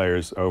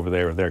players over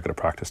there, and they're going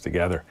to practice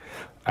together,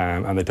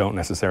 and they don't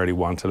necessarily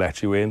want to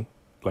let you in.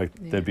 Like,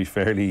 they'd be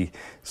fairly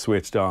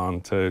switched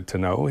on to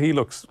know he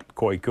looks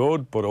quite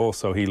good, but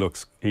also he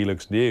looks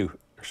new.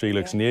 She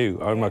looks new.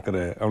 I'm not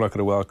gonna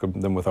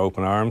welcome them with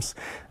open arms.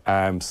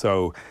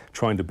 So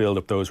trying to build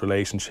up those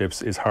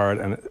relationships is hard.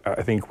 And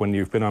I think when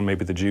you've been on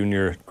maybe the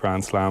junior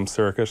Grand Slam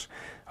circuit,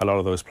 a lot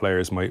of those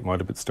players might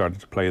have started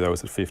to play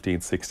those at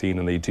 15, 16,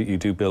 and you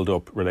do build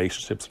up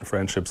relationships and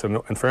friendships. And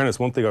in fairness,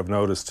 one thing I've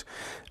noticed,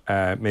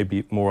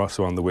 maybe more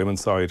also on the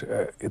women's side,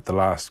 the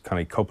last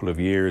kind of couple of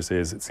years,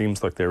 is it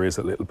seems like there is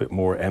a little bit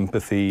more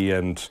empathy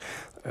and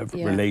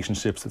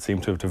relationships that seem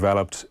to have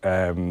developed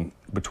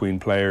between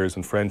players,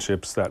 and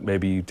friendships that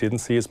maybe you didn't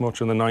see as much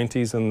in the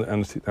 90s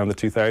and the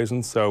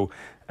 2000s. So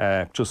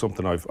just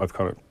something I've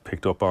kind of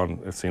picked up on,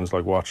 it seems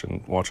like,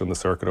 watching the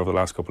circuit over the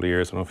last couple of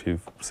years. I don't know if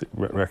you've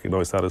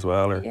recognised that as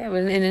well. Or? Yeah,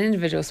 well, in an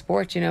individual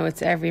sport, you know,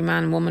 it's every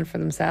man and woman for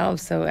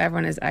themselves. So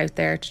everyone is out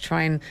there to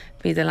try and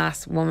be the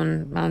last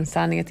man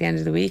standing at the end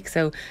of the week.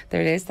 So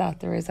there is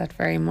that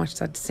very much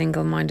that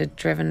single-minded,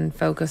 driven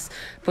focus.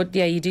 But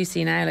yeah, you do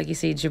see now, like you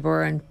see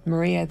Jabeur and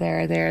Maria,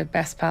 they're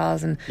best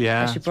pals, and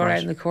she brought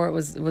out in the court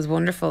was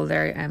wonderful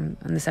there in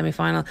the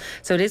semi-final.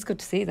 So it is good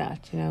to see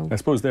that, you know. I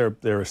suppose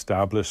they're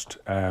established,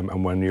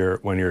 and when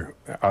you're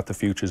at the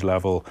futures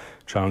level,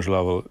 challenge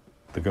level,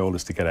 the goal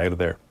is to get out of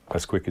there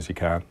as quick as you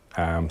can.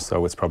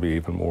 So it's probably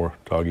even more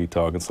dog eat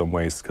dog in some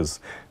ways, because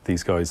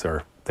these guys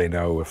they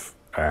know if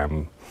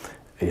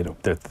you know,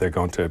 they're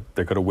going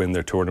to win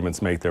their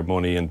tournaments, make their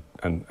money, and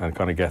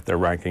kind of get their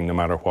ranking no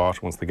matter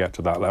what. Once they get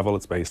to that level,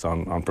 it's based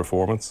on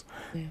performance.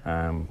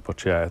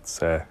 But yeah,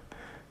 it's a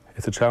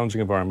challenging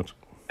environment.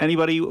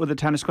 Anybody with a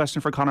tennis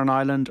question for Conor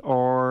Niland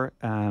or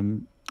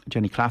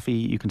Jenny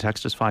Claffey, you can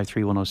text us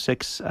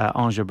 53106.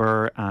 Ange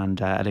Jabeur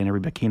and Elena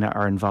Rybakina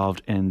are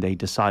involved in the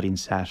deciding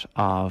set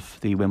of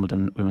the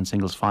Wimbledon women's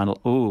singles final.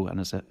 Oh, and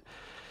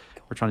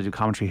we're trying to do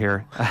commentary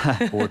here.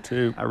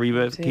 4-2.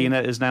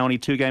 Rybakina is now only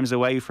 2 games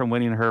away from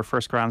winning her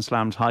first Grand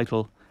Slam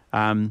title.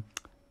 The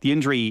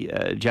injury,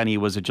 Jenny,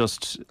 was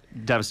just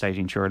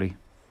devastating, surely?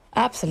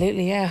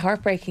 Absolutely, yeah,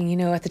 heartbreaking. You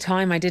know, at the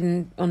time I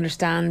didn't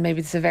understand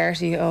maybe the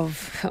severity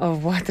of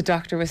what the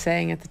doctor was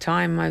saying at the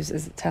time. I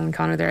was telling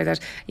Conor there that,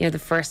 you know, the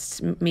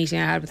first meeting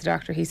I had with the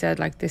doctor, he said,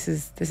 like, this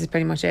is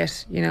pretty much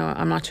it. You know,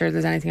 I'm not sure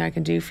there's anything I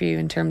can do for you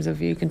in terms of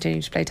you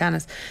continuing to play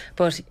tennis.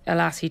 But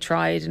alas, he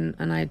tried, and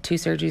I had 2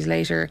 surgeries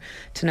later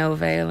to no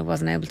avail. I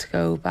wasn't able to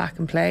go back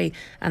and play.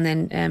 And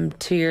then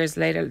 2 years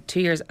later,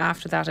 2 years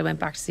after that, I went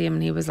back to see him,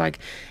 and he was like,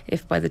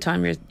 if by the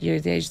time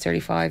you're the age of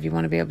 35 you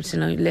want to be able to,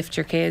 you know, lift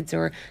your kids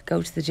or go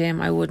to the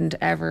gym, I wouldn't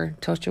ever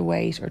touch a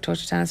weight or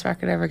touch a tennis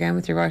racket ever again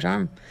with your right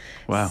arm.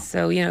 Wow.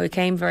 So, you know, it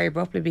came very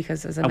abruptly,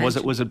 because, as I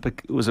mentioned, was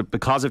it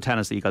because of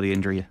tennis that you got the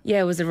injury? Yeah,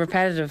 it was a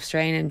repetitive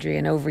strain injury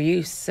and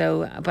overuse.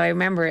 So, but I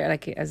remember,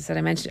 like, as I said,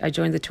 I mentioned, I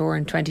joined the tour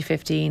in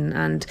 2015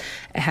 and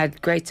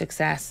had great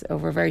success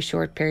over a very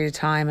short period of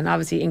time, and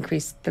obviously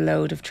increased the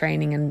load of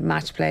training and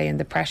match play and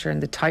the pressure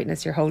and the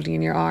tightness you're holding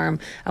in your arm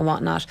and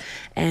whatnot.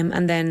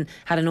 And then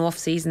had an off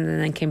season,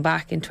 and then came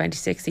back in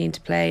 2016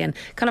 to play, and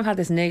kind of had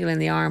this niggle in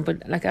the arm.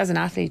 But like, as an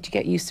athlete, you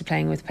get used to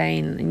playing with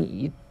pain, and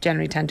you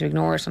generally tend to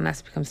ignore it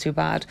unless it becomes too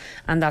bad.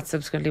 And that's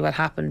subsequently what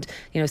happened.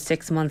 You know,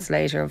 6 months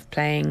later of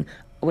playing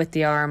with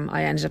the arm,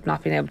 I ended up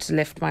not being able to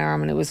lift my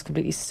arm, and it was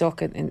completely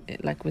stuck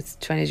like with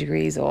 20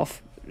 degrees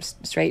off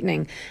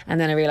straightening. And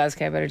then I realised,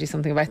 okay, I better do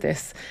something about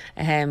this.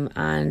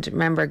 And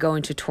remember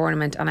going to a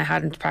tournament, and I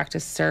hadn't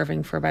practiced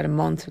serving for about a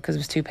month because it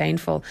was too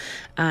painful,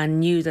 and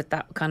knew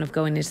that kind of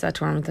going into that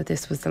tournament, that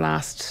this was the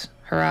last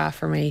hurrah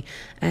for me,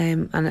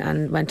 and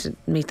went to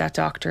meet that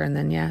doctor. And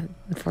then, yeah,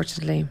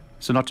 unfortunately.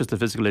 So not just the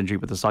physical injury,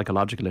 but the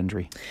psychological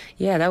injury.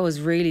 Yeah, that was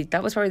probably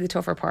the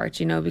tougher part,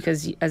 you know,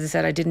 because, as I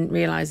said, I didn't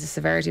realise the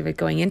severity of it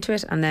going into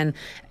it. And then,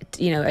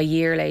 you know, a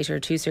year later,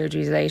 2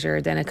 surgeries later,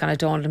 then it kind of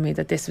dawned on me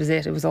that this was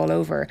it. It was all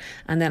over.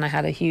 And then I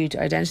had a huge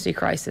identity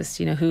crisis.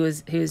 You know, who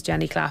is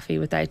Jenny Claffey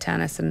without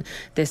tennis? And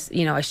this,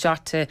 you know, I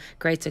shot to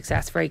great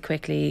success very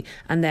quickly.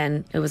 And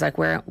then it was like,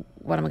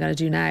 what am I going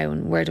to do now?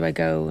 And where do I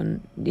go?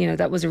 And, you know,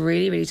 that was a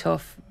really, really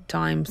tough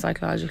time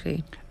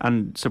psychologically.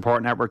 And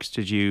support networks,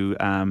 did you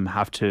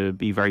have to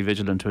be very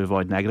vigilant to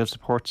avoid negative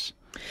supports?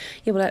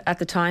 Yeah, well, at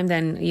the time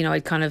then, you know,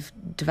 I'd kind of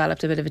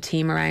developed a bit of a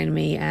team around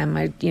me. I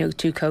had, you know,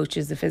 2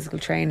 coaches, a physical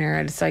trainer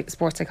and a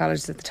sports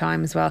psychologist at the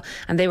time as well,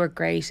 and they were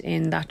great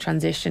in that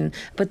transition.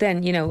 But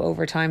then, you know,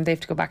 over time they have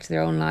to go back to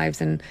their own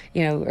lives and,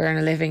 you know, earn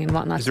a living and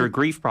whatnot. Is there a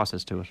grief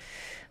process to it?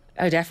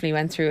 I definitely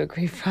went through a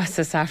grief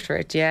process after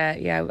it.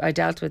 Yeah. I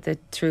dealt with it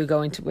through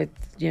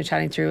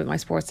chatting through with my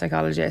sports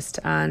psychologist,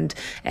 and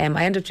I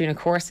ended up doing a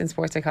course in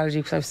sports psychology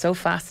because I was so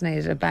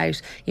fascinated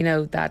about,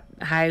 that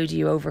how do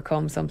you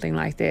overcome something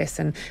like this,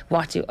 and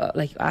what do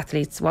like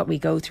athletes, what we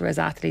go through as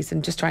athletes,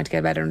 and just trying to get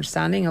a better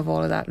understanding of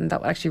all of that, and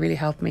that actually really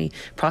helped me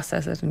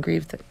process it and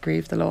grieve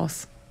the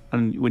loss.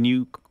 And when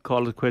you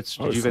called it quits,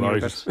 did you get any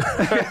regrets? A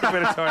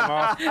bit of time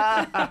off.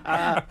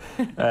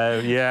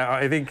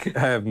 I think.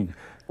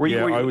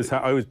 I was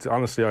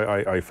honestly,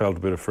 I felt a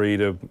bit of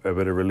freedom, a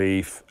bit of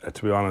relief,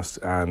 to be honest.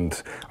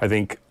 And I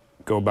think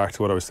going back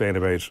to what I was saying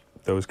about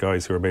those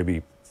guys who are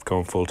maybe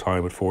going full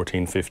time at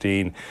 14,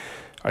 15,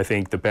 I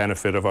think the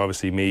benefit of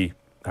obviously me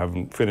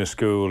having finished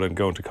school and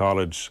going to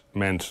college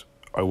meant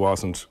I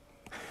wasn't.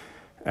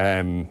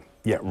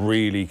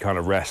 Really kind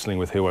of wrestling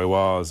with who I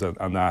was,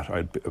 and that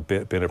I'd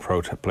been a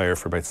pro player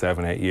for about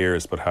 7-8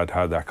 years, but had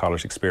that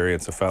college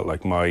experience. I felt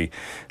like my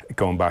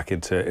going back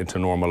into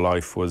normal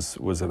life was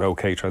an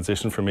okay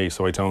transition for me.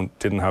 So I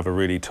didn't have a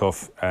really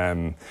tough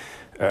time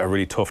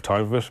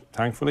of it,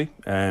 thankfully.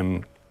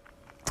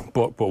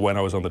 But when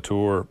I was on the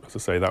tour, as I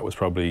say, that was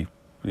probably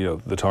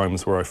the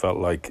times where I felt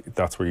like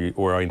that's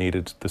where I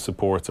needed the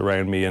supports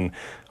around me, and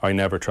I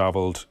never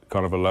travelled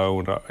kind of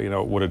alone.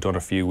 Would have done a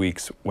few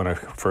weeks when I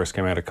first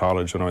came out of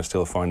college when I was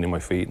still finding my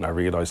feet, and I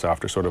realised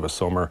after sort of a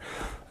summer,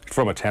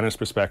 from a tennis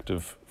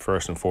perspective,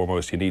 first and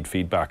foremost, you need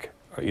feedback,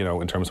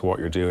 in terms of what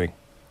you're doing,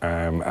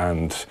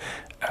 and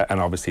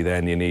obviously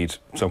then you need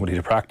somebody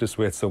to practice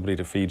with, somebody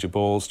to feed you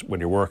balls when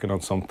you're working on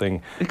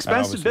something.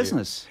 Expensive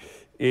business.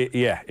 It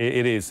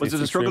is. Was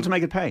it a struggle to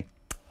make it pay?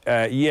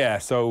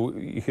 So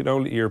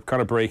you're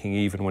kind of breaking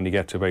even when you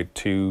get to about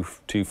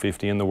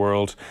 250 in the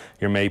world.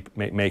 You're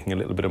making a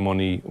little bit of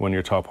money when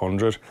you're top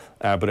 100,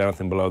 but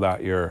anything below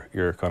that,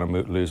 you're kind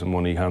of losing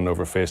money hand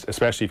over fist.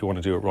 Especially if you want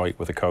to do it right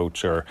with a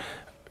coach, or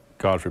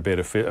God forbid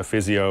a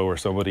physio or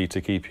somebody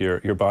to keep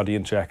your body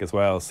in check as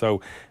well.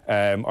 So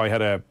I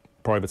had a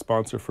private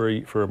sponsor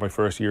for my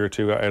first year or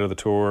two out of the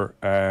tour,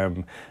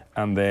 and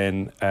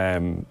then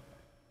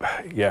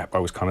I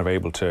was kind of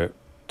able to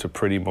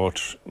pretty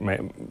much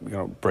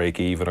break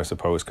even, I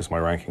suppose, because my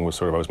ranking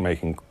was I was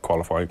making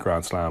qualifying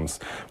Grand Slams.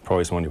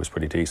 Prize money was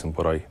pretty decent,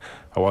 but I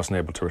wasn't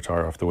able to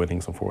retire off the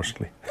winnings,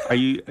 unfortunately. Are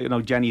you,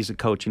 Jenny's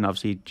coaching,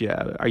 obviously.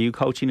 Are you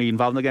coaching? Are you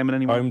involved in the game in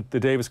any way? I'm the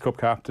Davis Cup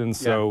captain,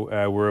 so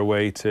we're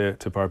away to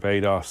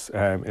Barbados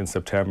in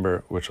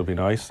September, which will be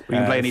nice. Will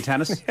you play any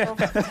tennis? Well,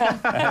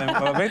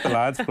 I make the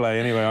lads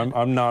play anyway.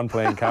 I'm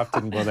non-playing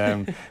captain, but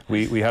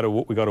we got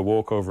a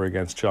walkover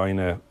against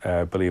China,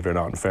 believe it or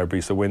not, in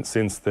February. So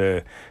since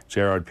the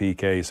Gerard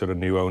Piqué sort of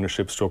new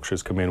ownership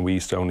structures come in, we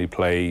used to only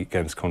play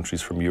against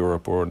countries from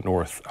Europe or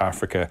North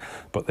Africa,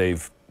 but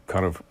they've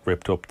kind of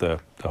ripped up the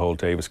whole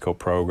Davis Cup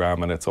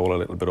programme, and it's all a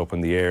little bit up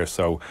in the air.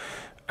 So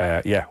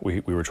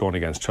we were drawn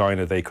against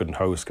China. They couldn't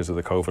host because of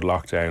the COVID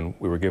lockdown.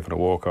 We were given a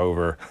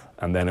walkover,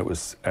 and then it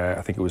was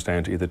I think it was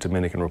down to either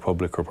Dominican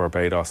Republic or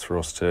Barbados for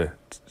us for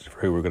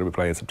who we're going to be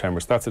playing in September.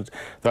 So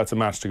that's a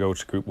match to go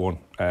to Group 1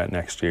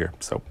 next year.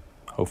 So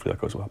hopefully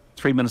that goes well.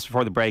 3 minutes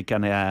before the break,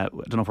 and I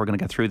don't know if we're going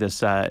to get through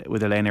this,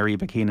 with Elena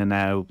Rybakina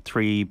now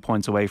 3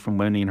 points away from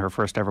winning her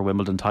first ever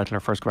Wimbledon title,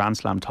 her first Grand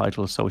Slam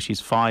title. So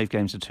she's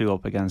 5-2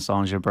 up against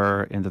Ons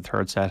Jabeur in the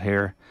third set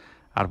here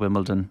at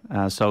Wimbledon.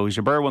 So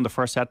Jabeur won the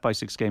first set by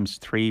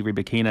 6-3.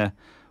 Rybakina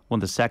won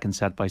the second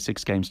set by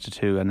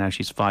 6-2, and now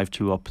she's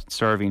 5-2 up,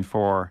 serving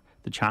for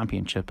the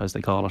championship, as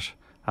they call it,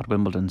 at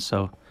Wimbledon.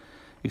 So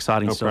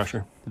exciting stuff. No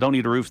pressure. They don't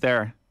need a roof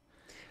there.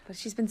 But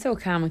she's been so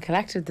calm and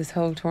collected this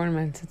whole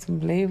tournament. It's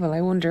unbelievable.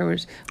 I wonder,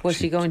 was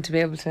she going to be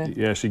able to?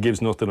 Yeah, she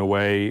gives nothing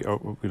away.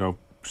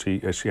 She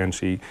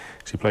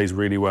plays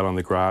really well on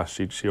the grass.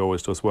 She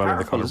always does well in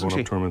the kind of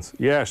run-up tournaments.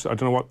 Yeah, I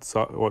don't know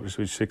what is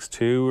she,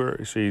 6'2",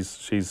 or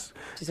she's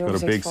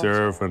got a big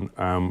serve,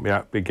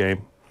 and big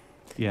game.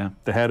 Yeah.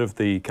 The head of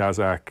the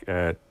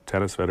Kazakh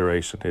Tennis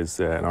Federation is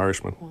an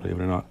Irishman, believe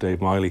it or not, Dave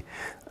Miley.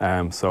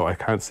 So I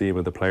can't see him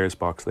in the players'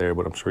 box there,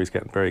 but I'm sure he's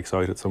getting very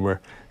excited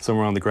somewhere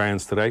on the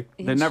grounds today.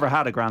 They've never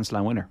had a Grand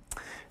Slam winner.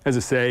 As I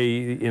say,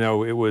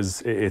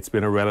 it's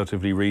been a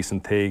relatively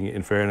recent thing.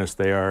 In fairness,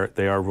 they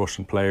are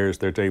Russian players.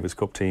 Their Davis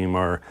Cup team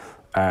are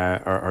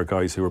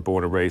guys who were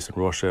born and raised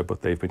in Russia,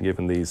 but they've been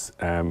given this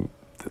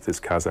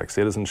Kazakh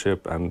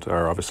citizenship and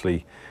are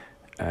obviously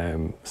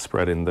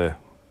spreading the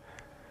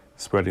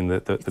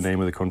name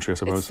of the country, I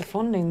suppose. It's the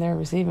funding they're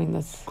receiving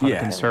that's quite a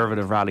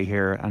conservative rally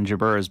here, and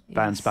Jabeur has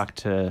bounced back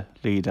to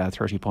lead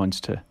 30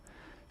 points to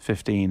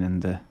 15 in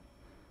the.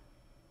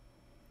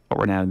 But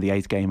we're now in the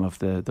 8th game of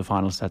the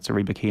final set. So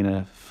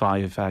Rybakina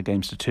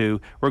 5-2.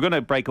 We're going to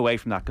break away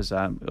from that because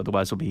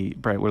otherwise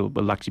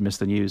we'll actually miss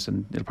the news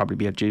and it'll probably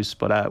be a juice.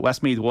 But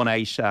Westmeath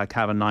 1-8,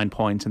 Cavan 9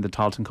 points in the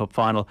Tailteann Cup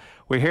final.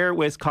 We're here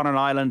with Conor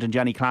Niland and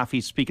Jenny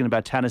Claffey speaking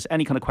about tennis.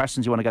 Any kind of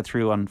questions you want to get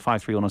through on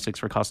 53106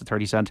 for a cost of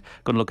 30 cents.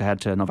 Going to look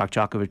ahead to Novak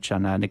Djokovic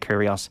and Nick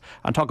Kyrgios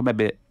and talk a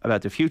bit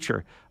about the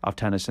future of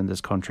tennis in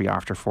this country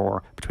after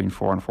between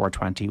 4 and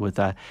 4:20 with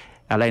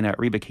Elena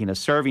Rybakina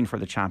serving for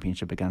the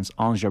championship against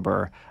Ons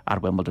Jabeur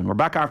at Wimbledon. We're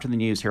back after the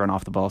news here on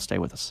Off the Ball. Stay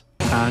with us.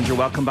 And you're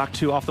welcome back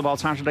to Off the Ball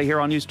Saturday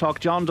here on News Talk.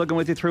 John Duggan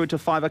with you through to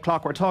 5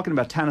 o'clock. We're talking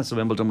about tennis at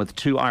Wimbledon with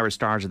two Irish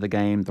stars of the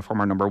game, the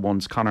former number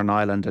ones Conor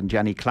Niland and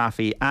Jenny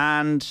Claffey.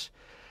 And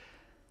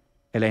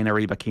Elena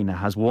Rybakina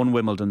has won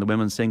Wimbledon, the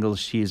women's singles.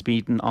 She has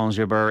beaten Ons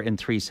Jabeur in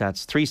 3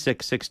 sets, 3-6,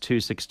 6-2,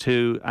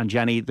 6-2. And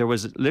Jenny, there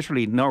was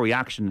literally no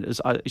reaction.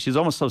 She's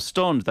almost so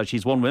stunned that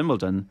she's won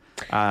Wimbledon.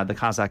 The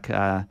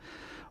Kazakh,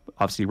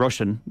 obviously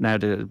Russian, now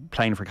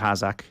playing for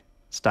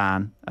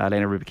Kazakhstan,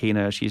 Elena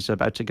Rybakina, she's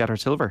about to get her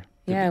silver.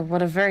 Yeah,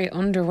 what a very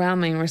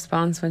underwhelming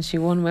response when she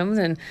won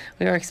Wimbledon.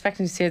 We were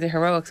expecting to see the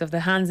heroics of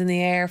the hands in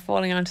the air,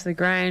 falling onto the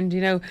ground,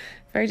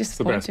 very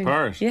disappointing. It's the best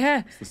part.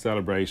 Yeah. It's the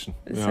celebration.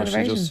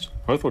 Celebration.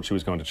 I thought she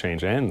was going to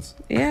change ends.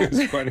 Yeah.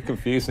 It's quite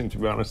confusing, to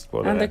be honest.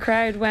 But, and the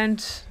crowd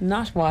went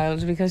not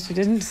wild because she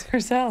didn't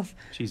herself.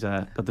 She's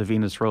got the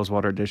Venus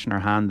Rosewater dish in her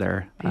hand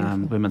there,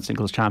 women's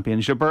singles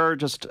champion. Jabeur it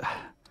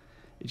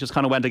just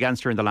kind of went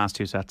against her in the last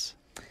 2 sets.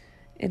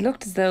 It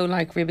looked as though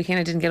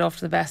Rybakina didn't get off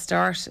to the best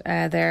start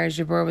there.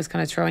 Jabeur was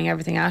kind of throwing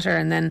everything at her,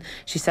 and then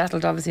she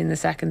settled obviously in the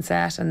second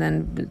set, and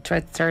then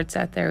tried the third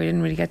set there. We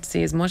didn't really get to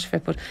see as much of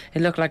it, but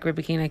it looked like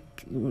Rybakina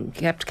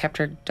kept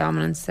her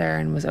dominance there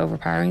and was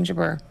overpowering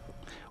Jabeur.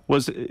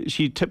 Was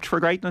she tipped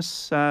for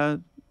greatness,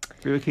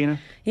 Rybakina?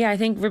 Yeah, I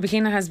think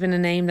Rybakina has been a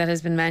name that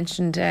has been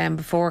mentioned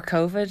before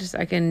COVID.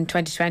 Like in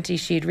 2020,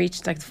 she had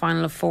reached the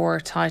final of 4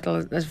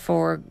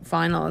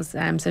 finals.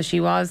 So she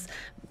was.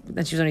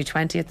 And she was only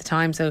 20 at the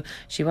time, so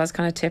she was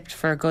kind of tipped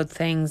for good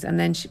things. And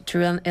then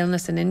through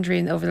illness and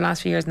injury over the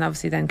last few years, and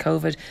obviously then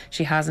COVID,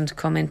 she hasn't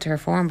come into her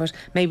form. But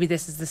maybe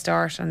this is the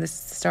start, and this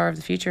is the start of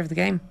the future of the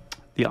game.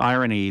 The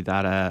irony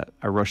that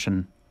a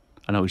Russian,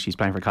 I know she's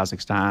playing for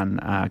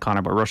Kazakhstan,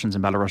 Conor, but Russians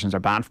and Belarusians are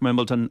banned from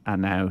Wimbledon,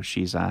 and now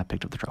she's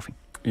picked up the trophy.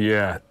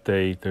 Yeah,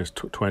 there's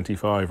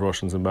 25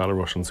 Russians and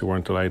Belarusians who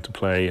weren't allowed to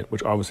play,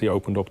 which obviously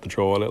opened up the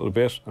draw a little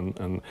bit,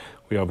 and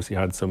we obviously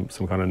had some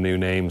kind of new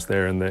names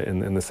there in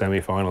the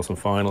semi-finals and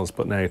finals.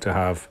 But now to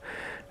have,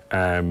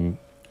 born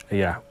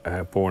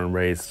and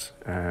raised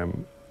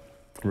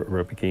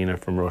Rybakina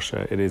from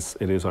Russia, it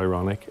is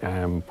ironic.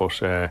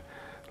 But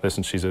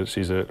listen, she's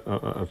an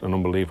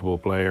unbelievable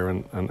player,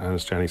 and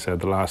as Jenny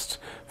said, the last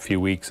few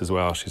weeks as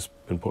well, she's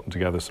been putting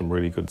together some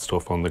really good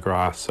stuff on the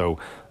grass. So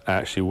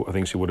I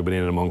think she would have been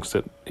in amongst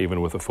it even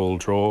with a full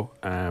draw.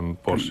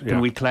 Can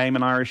we claim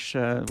an Irish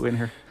win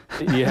here?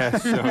 Yeah.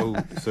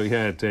 So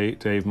yeah,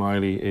 Dave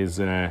Miley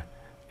is I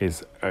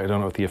don't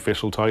know what the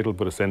official title,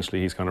 but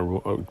essentially he's kind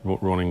of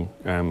running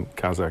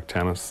Kazakh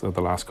tennis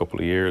the last couple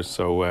of years.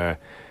 So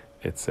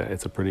it's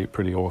a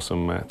pretty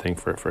awesome thing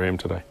for him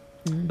today.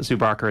 Sue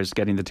Barker is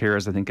getting the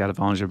tears, I think, out of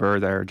Ons Jabeur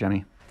there,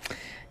 Jenny.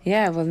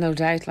 Yeah, well, no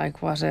doubt.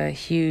 What a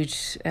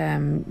huge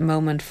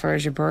moment for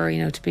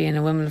Jabeur, to be in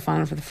a Wimbledon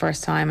final for the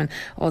first time, and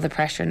all the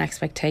pressure and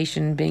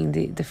expectation, being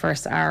the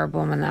first Arab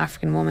woman,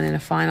 African woman in a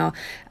final.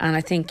 And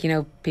I think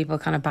people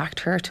kind of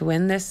backed her to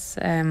win this.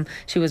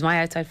 She was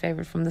my outside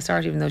favourite from the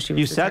start, even though she was.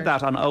 You said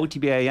that on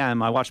OTB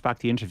AM. I watched back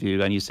the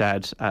interview, and you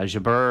said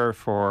Jabeur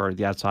for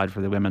the outside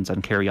for the women's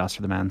and Kyrgios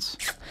for the men's.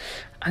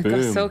 I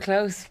got so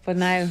close, but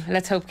now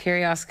let's hope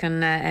Kyrgios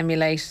can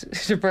emulate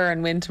Jabeur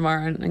and win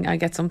tomorrow, and I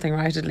get something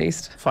right at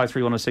least.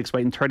 53106,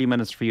 waiting 30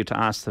 minutes for you to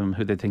ask them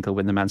who they think will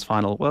win the men's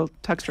final. Well,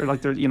 text her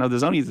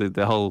there's only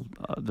the whole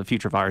the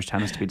future of Irish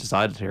tennis to be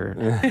decided here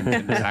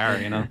in this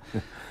hour.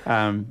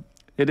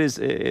 It is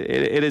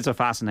a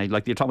fascinating.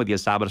 You're talking about the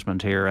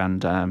establishment here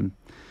and.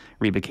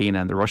 Rybakina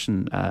and the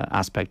Russian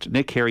aspect.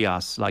 Nick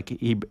Kyrgios,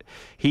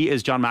 he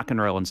is John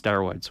McEnroe on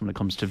steroids when it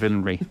comes to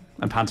villainry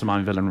and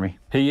pantomime villainry.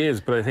 He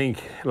is, but I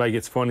think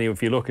it's funny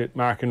if you look at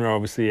McEnroe.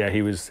 Obviously,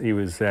 he was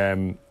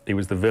the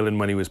villain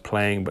when he was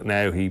playing, but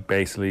now he's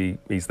the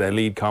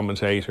lead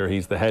commentator.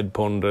 He's the head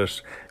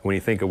pundit. When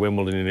you think of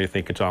Wimbledon, you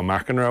think of John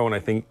McEnroe, and I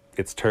think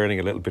it's turning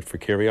a little bit for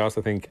Kyrgios.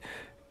 I think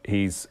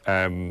he's.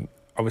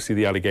 Obviously,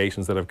 the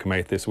allegations that have come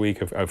out this week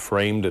have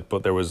framed it,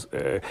 but there was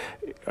a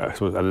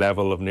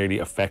level of nearly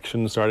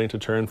affection starting to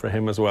turn for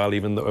him as well,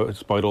 even though,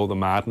 despite all the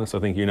madness. I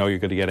think you're going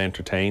to get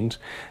entertained.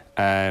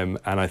 And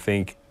I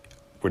think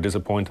we're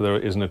disappointed there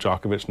isn't a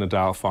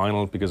Djokovic-Nadal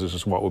final, because it's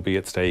just what would be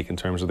at stake in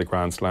terms of the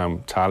Grand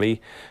Slam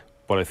tally.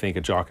 But I think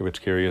a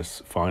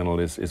Djokovic-Kyrgios final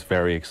is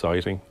very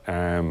exciting.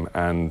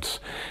 And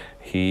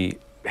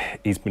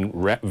he's been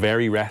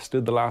very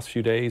rested the last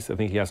few days. I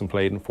think he hasn't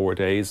played in 4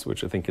 days,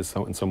 which I think is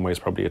in some ways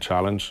probably a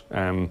challenge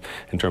in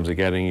terms of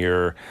getting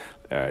your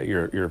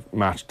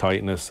match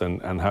tightness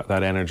and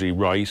that energy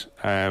right.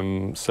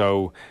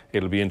 So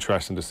it'll be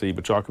interesting to see.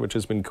 But Djokovic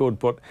has been good,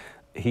 but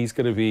he's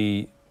going to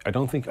be. I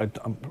don't think,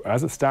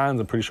 as it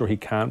stands, I'm pretty sure he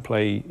can't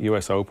play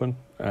US Open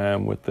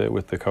with the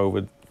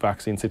COVID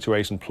vaccine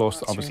situation.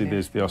 Plus, obviously,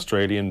 there's the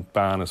Australian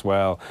ban as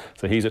well.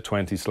 So he's at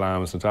 20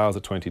 slams, Nadal's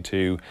at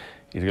 22.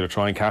 He's going to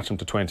try and catch him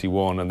to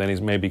 21, and then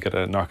he's maybe going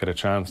to not get a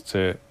chance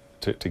to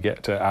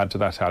add to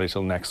that tally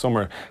till next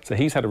summer. So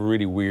he's had a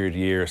really weird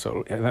year.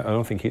 So I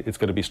don't think it's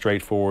going to be a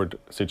straightforward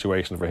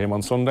situation for him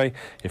on Sunday.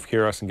 If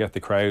Kyrgios can get the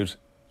crowd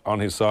on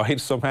his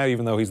side somehow,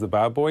 even though he's the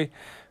bad boy,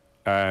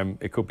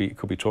 it could be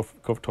tough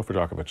for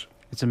Djokovic.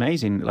 It's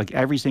amazing. Like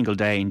every single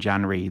day in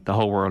January, the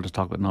whole world is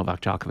talking about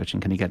Novak Djokovic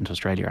and can he get into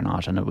Australia or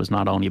not. And it was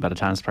not only about a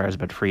tennis player, it's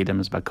about freedom,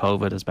 it's about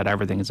COVID, it's about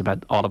everything. It's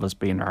about all of us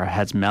being our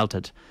heads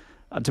melted.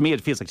 To me,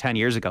 it feels like 10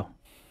 years ago.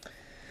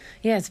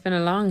 Yeah, it's been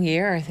a long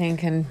year, I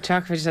think, and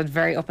Djokovic has had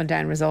very up and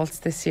down results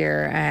this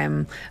year.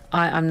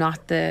 I'm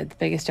not the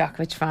biggest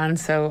Djokovic fan,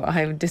 so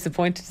I'm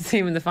disappointed to see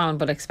him in the final,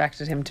 but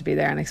expected him to be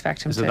there and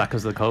expect him to. Is it that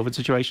because of the COVID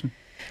situation?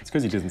 It's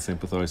because he didn't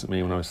sympathise with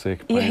me when I was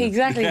sick. Yeah,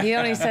 exactly. He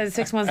only said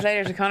 6 months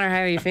later to Conor, how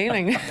are you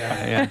feeling?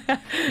 Yeah.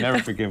 Never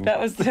forgive him. That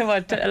was,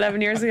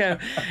 11 years ago.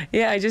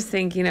 Yeah, I just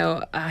think,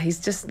 he's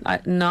just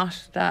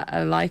not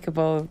that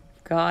likeable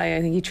guy.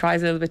 I think he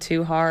tries a little bit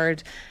too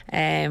hard. He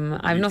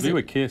blew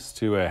a kiss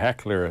to a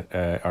heckler,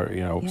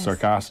 Yes.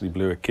 sarcastically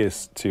blew a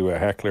kiss to a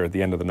heckler at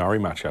the end of the Norrie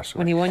match yesterday.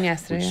 When he won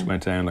yesterday. Which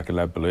went down like a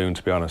lead balloon,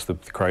 to be honest. The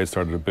crowd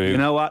started to boo. You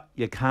know what?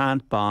 You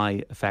can't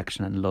buy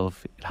affection and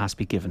love. It has to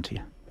be given to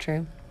you.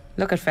 True.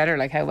 Look at Federer,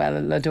 like how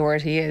well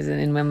adored he is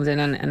in Wimbledon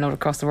and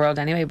across the world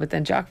anyway. But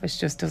then Djokovic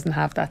just doesn't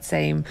have that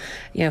same,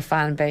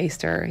 fan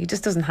base, or he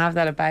just doesn't have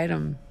that about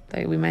him.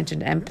 Like we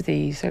mentioned,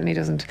 empathy. He certainly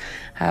doesn't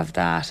have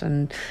that.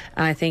 And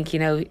I think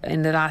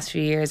in the last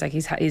few years, like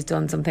he's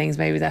done some things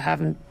maybe that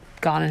haven't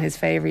gone in his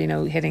favour,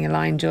 hitting a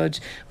line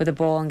judge with a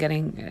ball and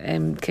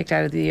getting kicked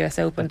out of the US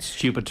Open. That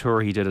stupid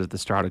tour he did at the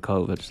start of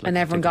COVID. And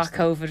everyone got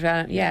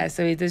COVID. Yeah,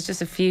 so there's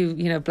just a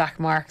few, black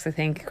marks, I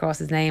think, across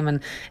his name,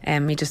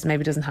 and he just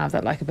maybe doesn't have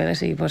that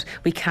likability. But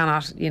we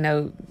cannot,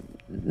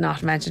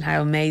 not mention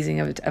how amazing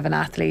of an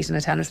athlete and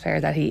a tennis player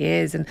that he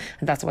is, and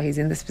that's why he's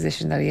in this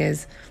position that he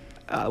is.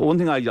 One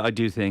thing I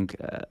do think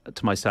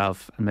to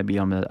myself, and maybe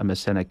I'm a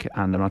cynic,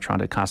 and I'm not trying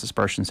to cast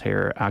aspersions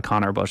here,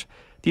 Conor, but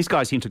these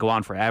guys seem to go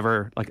on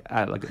forever. Like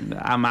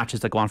matches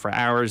that go on for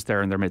hours.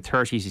 They're in their mid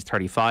 30s. He's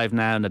 35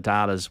 now.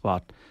 Nadal is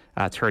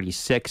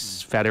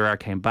 36. Federer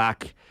came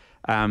back.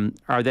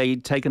 Are they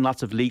taking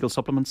lots of legal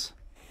supplements?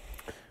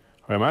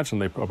 I imagine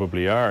they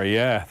probably are.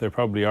 Yeah, they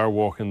probably are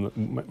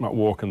not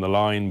walking the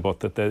line,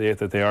 but that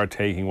they are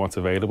taking what's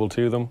available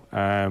to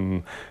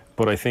them.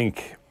 But I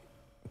think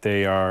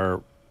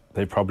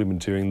they've probably been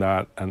doing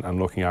that and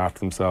looking after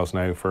themselves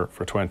now for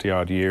 20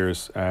 odd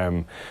years.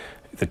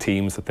 The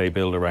teams that they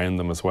build around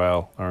them as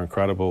well are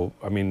incredible.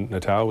 I mean,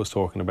 Nadal was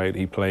talking about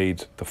he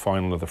played the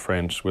final of the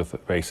French with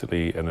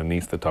basically an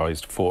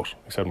anaesthetised foot.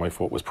 He said, my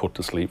foot was put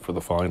to sleep for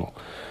the final.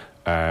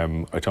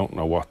 I don't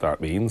know what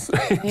that means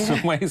in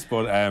some ways,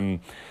 but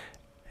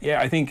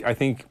I think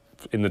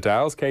in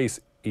Nadal's case,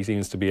 he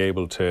seems to be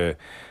able to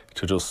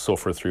just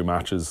suffer through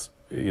matches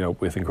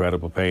with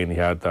incredible pain. He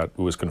had that, it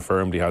was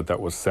confirmed he had that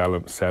was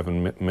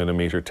 7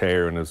 millimetre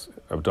tear in his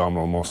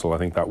abdominal muscle. I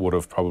think that would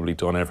have probably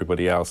done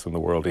everybody else in the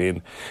world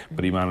in,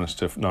 but he managed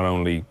to not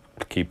only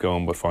keep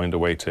going but find a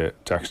way to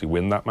actually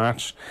win that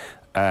match.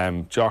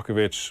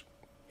 Djokovic,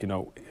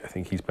 I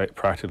think he's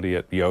practically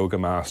at yoga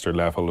master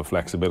level of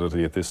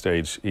flexibility at this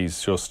stage. He's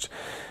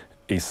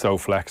so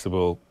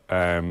flexible.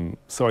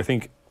 So I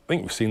think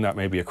we've seen that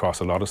maybe across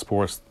a lot of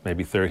sports.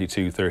 Maybe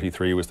 32,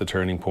 33 was the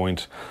turning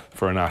point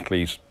for an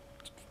athlete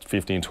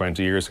 15,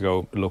 20 years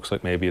ago. It looks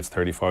like maybe it's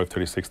 35,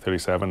 36,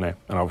 37 now.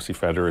 And obviously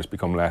Federer has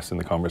become less in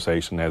the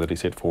conversation now that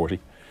he's hit 40.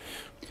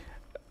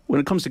 When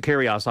it comes to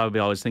Kyrgios, I would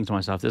always think to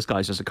myself, this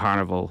guy's just a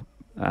carnival.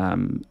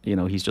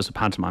 He's just a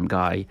pantomime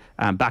guy.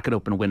 Back it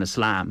up and win a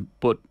slam.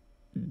 But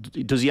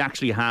does he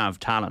actually have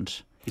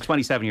talent? He's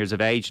 27 years of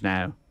age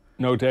now.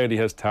 No doubt he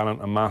has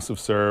talent, a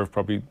massive serve,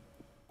 probably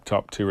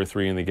top 2 or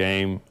 3 in the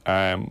game.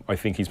 I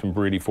think he's been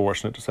really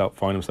fortunate to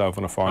find himself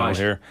in a final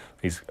here.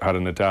 He's had a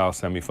Nadal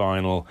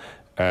semi-final,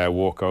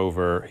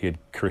 walkover. He had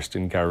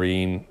Christian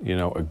Garin,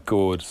 a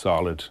good,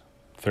 solid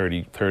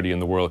 30 in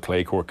the world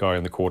clay court guy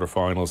in the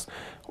quarterfinals.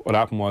 What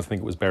happened was, I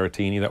think it was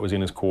Berrettini that was in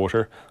his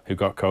quarter who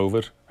got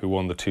COVID, who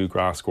won the 2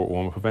 grass court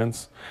warm-up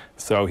events.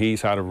 So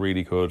he's had a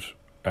really good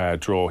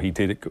draw. He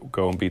did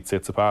go and beat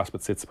Tsitsipas, but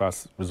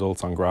Tsitsipas'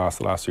 results on grass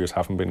the last years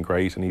haven't been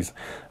great, and he's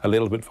a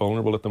little bit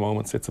vulnerable at the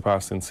moment,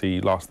 Tsitsipas, since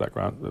he lost that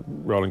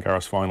Roland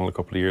Garros final a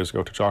couple of years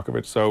ago to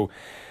Djokovic. So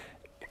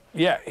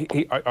yeah,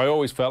 I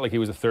always felt like he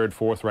was a 3rd,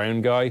 4th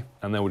round guy,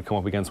 and then would come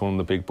up against one of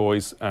the big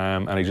boys,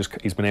 and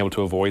he's been able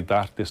to avoid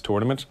that this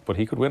tournament, but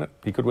he could win it.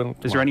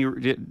 Is there any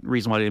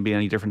reason why it'd be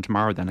any different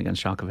tomorrow then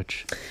against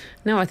Djokovic?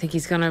 No, I think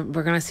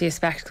we're gonna see a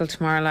spectacle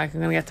tomorrow. Like,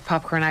 I'm gonna get the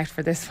popcorn out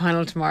for this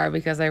final tomorrow,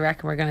 because I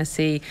reckon we're gonna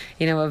see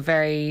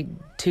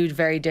two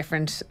very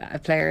different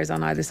players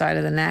on either side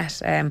of the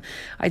net.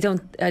 I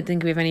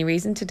think we have any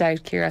reason to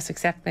doubt Kyrgios,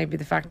 except maybe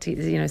the fact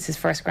it's his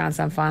first Grand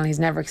Slam final. He's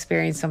never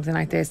experienced something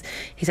like this.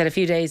 He's had a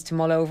few days to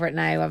mull over it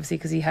now, obviously,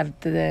 because he had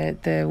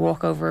the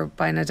walkover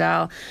by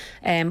Nadal.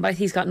 But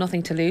he's got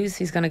nothing to lose.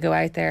 He's going to go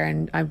out there,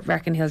 and I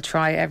reckon he'll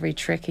try every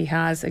trick he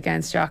has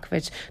against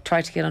Djokovic,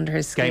 try to get under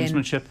his skin.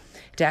 Gamesmanship.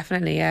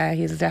 Definitely, yeah.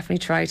 He'll definitely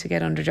try to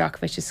get under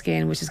Djokovic's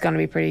skin, which is going to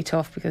be pretty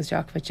tough because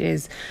Djokovic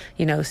is,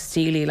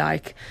 steely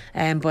like.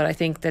 But I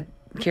think that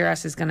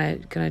Kyrgios is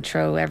going to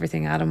throw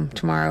everything at him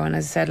tomorrow. And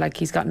as I said,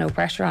 he's got no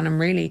pressure on him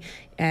really.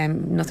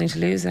 Nothing to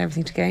lose and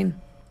everything to gain.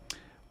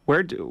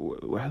 How do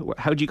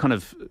you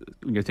when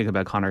you're thinking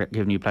about Conor,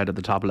 given you played at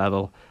the top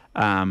level,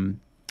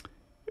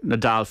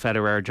 Nadal,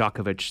 Federer,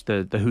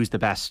 Djokovic, the who's the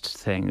best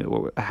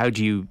thing. How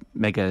do you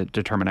make a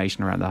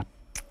determination around that?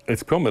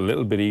 It's become a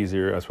little bit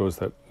easier, I suppose,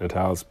 that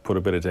Nadal's put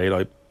a bit of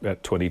daylight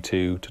at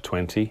 22 to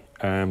 20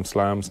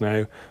 slams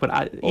now.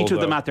 But each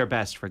of them at their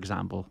best, for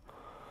example.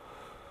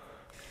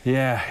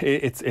 Yeah,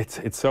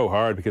 it's so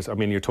hard because, I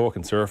mean, you're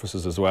talking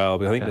surfaces as well.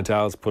 But I think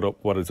Nadal's put up,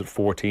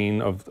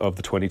 14 of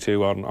the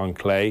 22 on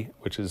clay,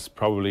 which is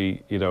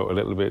probably, a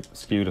little bit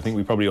skewed. I think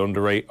we probably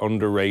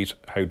underrate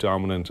how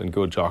dominant and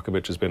good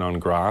Djokovic has been on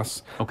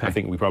grass. Okay. I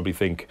think we probably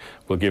think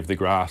we'll give the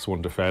grass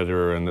one to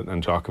Federer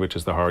and Djokovic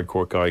is the hard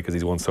court guy because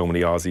he's won so many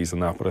Aussies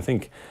and that. But I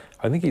think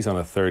he's on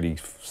a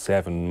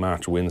 37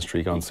 match win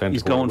streak on centre.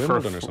 He's going for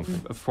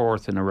a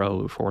fourth in a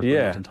row, fourth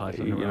Wimbledon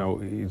title in a row.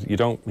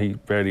 He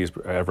barely has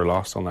ever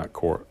lost on that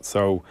court.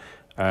 So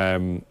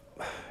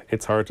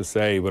it's hard to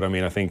say, but I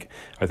mean, I think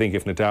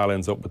if Nadal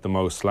ends up with the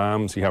most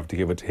slams, you have to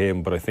give it to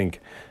him. But I think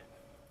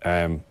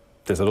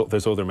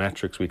there's other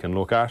metrics we can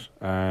look at,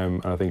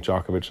 and I think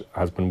Djokovic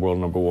has been world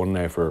number one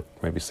now for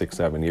maybe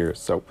 6-7 years.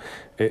 So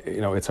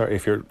it's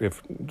hard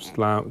if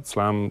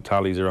slam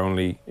tallies are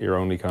your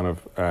only kind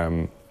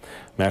of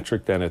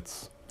metric, then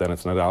it's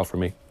Nadal for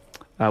me.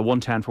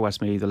 110 for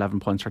Westmeath, 11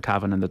 points for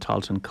Cavan in the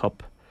Tailteann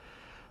Cup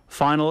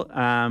final.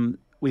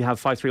 We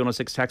have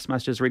 53106 text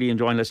messages. Really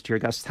enjoying listening to your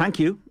guests. Thank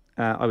you.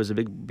 I was a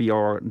big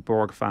Bjorn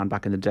Borg fan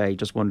back in the day.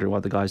 Just wondering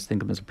what the guys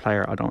think of him as a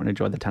player. I don't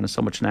enjoy the tennis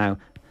so much now.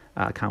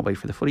 Can't wait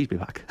for the footy to be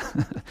back.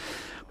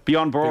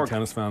 Bjorn Borg. Big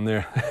tennis fan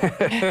there.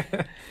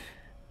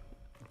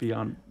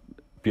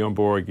 Bjorn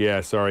Borg,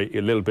 yeah, sorry,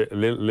 a little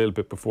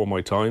bit before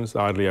my time.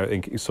 Sadly, I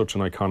think he's such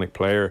an iconic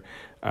player.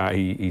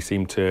 He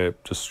seemed to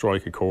just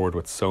strike a chord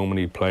with so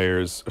many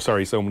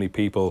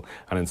people,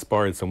 and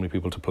inspired so many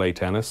people to play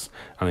tennis.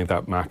 I think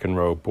that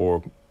McEnroe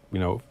Borg,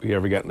 if you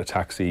ever get in a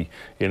taxi,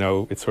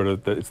 it's sort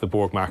of it's the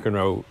Borg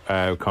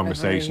McEnroe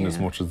conversation as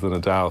much as the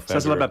Nadal.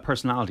 Says a lot about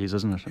personalities,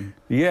 doesn't it?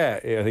 Yeah,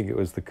 I think it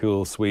was the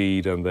cool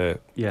Swede and the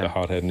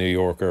hothead New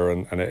Yorker,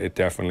 and it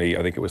definitely,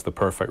 I think it was the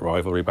perfect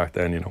rivalry back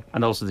then,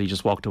 And also he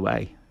just walked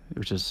away,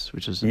 which is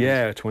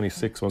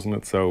 26, wasn't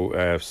it?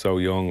 So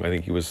young. I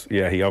think he was.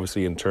 Yeah, he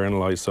obviously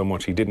internalized so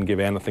much. He didn't give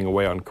anything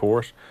away on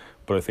court.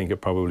 But I think it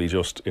probably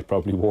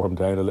wore him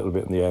down a little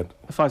bit in the end.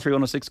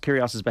 53106,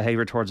 Kyrgios'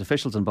 behaviour towards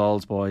officials and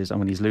balls boys, and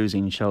when he's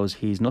losing shows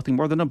he's nothing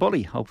more than a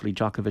bully. Hopefully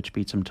Djokovic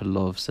beats him to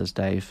love, says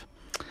Dave.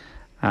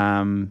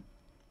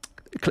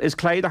 Is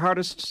clay the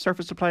hardest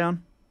surface to play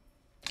on?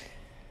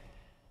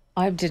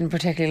 I didn't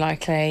particularly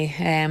like clay.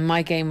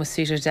 My game was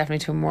suited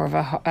definitely to more of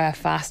a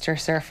faster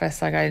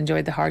surface. Like, I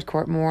enjoyed the hard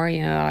court more.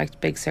 I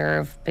liked big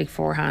serve, big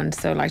forehand,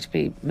 so I liked to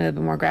be a little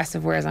bit more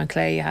aggressive. Whereas on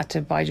clay, you had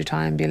to bide your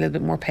time, be a little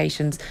bit more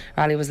patient.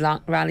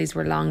 Rallies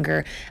were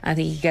longer. I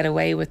think you could get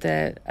away with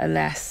a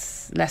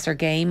lesser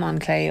game on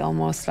clay.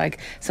 Almost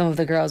like some of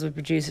the girls would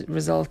produce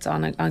results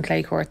on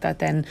clay court that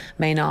then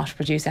may not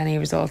produce any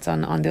results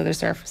on the other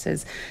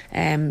surfaces.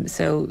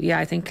 So yeah,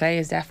 I think clay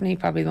is definitely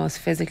probably the most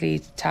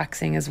physically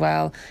taxing as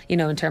well,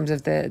 in terms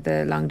of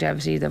the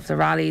longevity of the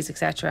rallies,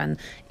 etc.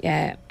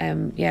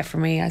 And for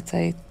me, I'd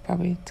say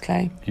probably it's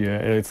clay. Yeah,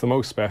 it's the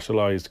most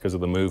specialised because of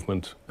the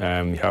movement.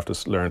 You have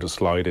to learn to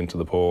slide into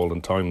the ball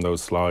and time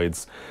those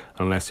slides.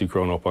 Unless you've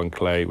grown up on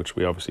clay, which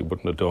we obviously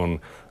wouldn't have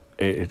done,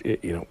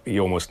 you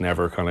almost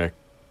never kind of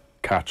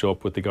catch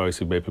up with the guys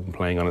who maybe been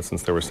playing on it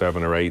since they were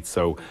 7 or 8.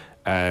 So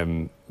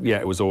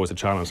it was always a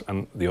challenge.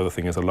 And the other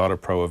thing is, a lot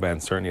of pro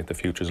events, certainly at the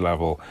futures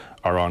level,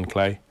 are on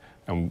clay.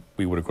 And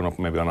we would have grown up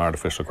maybe on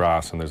artificial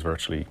grass, and there's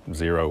virtually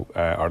zero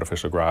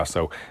artificial grass.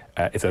 So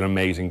it's an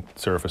amazing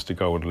surface to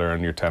go and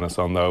learn your tennis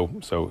on, though.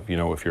 So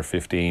if you're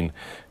 15,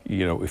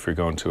 if you're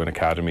going to an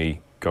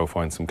academy, go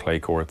find some clay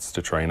courts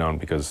to train on,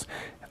 because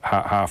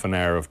half an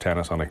hour of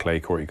tennis on a clay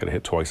court, you could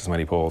hit twice as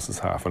many balls as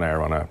half an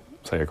hour on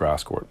a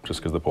grass court,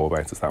 just because the ball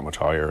bounce is that much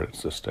higher.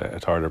 It's just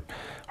it's harder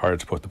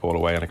to put the ball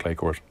away on a clay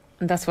court.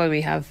 And that's why we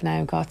have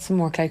now got some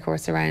more clay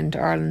courts around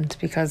Ireland,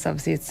 because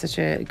obviously it's such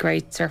a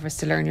great surface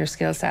to learn your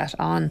skill set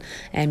on,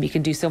 and you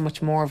can do so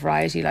much more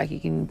variety. Like, you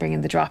can bring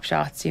in the drop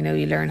shots, you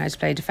learn how to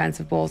play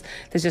defensive balls.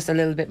 There's just a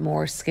little bit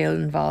more skill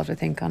involved, I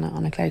think, on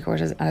a clay court,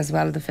 as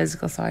well as the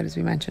physical side, as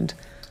we mentioned.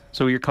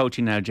 So you're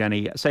coaching now,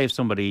 Jenny. Say if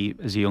somebody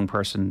is a young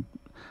person,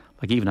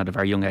 like even at a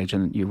very young age,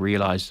 and you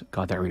realise,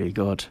 God, they're really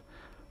good,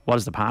 what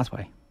is the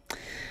pathway?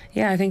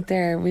 Yeah, I think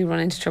we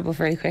run into trouble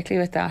very quickly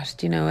with that.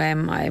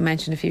 I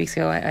mentioned a few weeks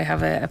ago, I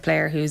have a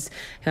player who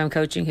I'm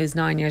coaching who's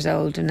 9 years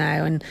old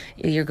now, and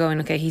you're going,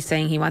 okay, he's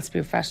saying he wants to be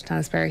a professional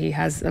tennis player. He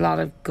has a lot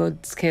of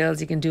good skills.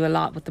 He can do a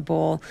lot with the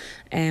ball.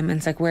 And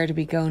it's like, where do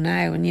we go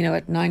now? And,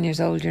 at 9 years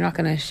old, you're not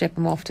going to ship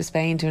him off to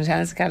Spain to a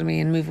tennis academy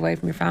and move away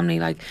from your family.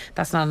 Like,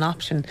 that's not an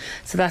option.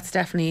 So that's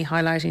definitely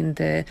highlighting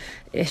the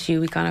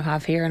issue we kind of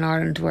have here in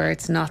Ireland, where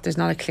there's not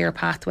a clear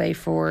pathway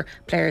for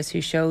players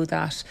who show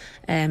that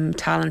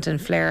talent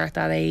and flair are at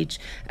that age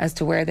as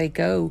to where they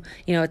go.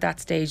 You know, at that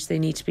stage they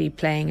need to be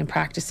playing and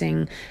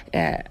practicing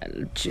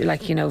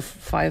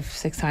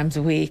 5-6 times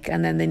a week,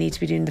 and then they need to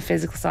be doing the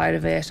physical side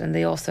of it, and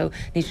they also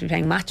need to be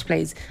playing match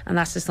plays, and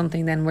that's just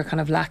something then we're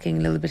kind of lacking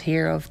a little bit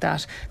here, of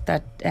that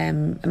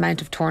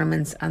amount of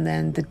tournaments, and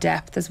then the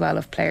depth as well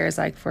of players.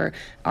 Like,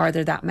 are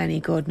there that many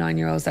good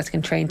 9-year-olds that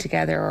can train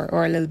together,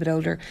 or a little bit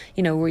older,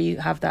 you know, where you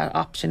have that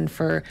option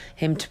for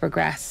him to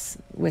progress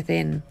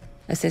within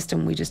a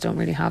system. We just don't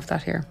really have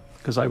that here.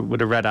 Because I would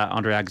have read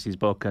Andre Agassi's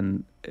book,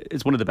 and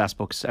it's one of the best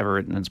books ever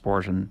written in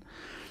sport, and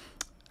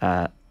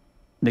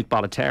Nick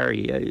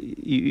Bollettieri,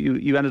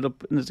 you ended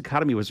up in his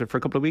academy, was it for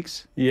a couple of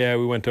weeks? Yeah,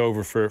 we went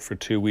over for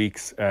 2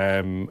 weeks,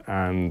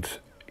 and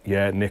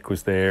yeah, Nick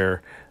was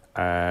there,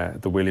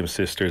 the Williams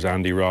sisters,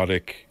 Andy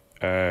Roddick.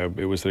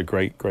 It was a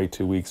great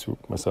 2 weeks.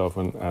 Myself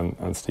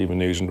and Stephen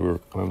Nugent were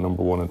kind of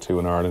number 1 and 2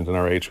 in Ireland in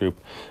our age group.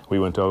 We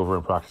went over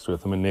and practiced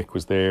with them, and Nick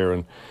was there.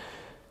 And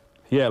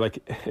yeah, like,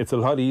 it's a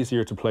lot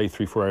easier to play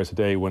 3-4 hours a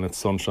day when it's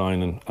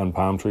sunshine and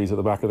palm trees at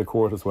the back of the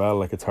court as well.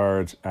 Like, it's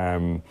hard,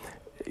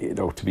 you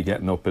know, to be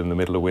getting up in the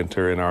middle of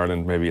winter in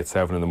Ireland, maybe at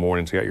 7 in the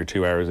morning to get your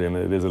 2 hours in.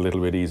 It is a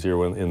little bit easier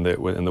when in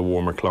the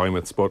warmer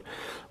climates. But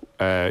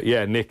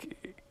yeah,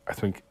 Nick, I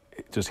think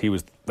he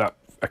was that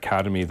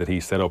academy that he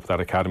set up, that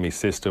academy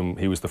system,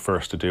 he was the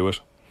first to do it.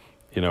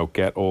 You know,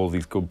 get all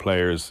these good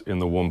players in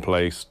the one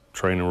place,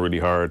 training really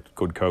hard,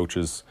 good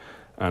coaches,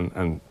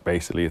 and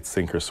basically it's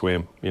sink or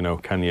swim. You know,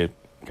 can you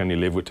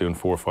live with doing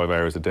 4 or 5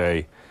 hours a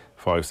day,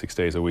 5-6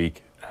 days a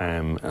week?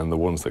 And the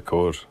ones that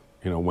could,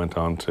 you know, went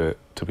on to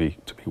be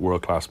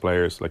world-class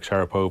players. Like,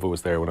 Sharapova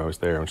was there when I was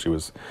there, and she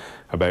was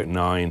about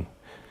 9.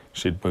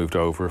 She'd moved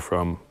over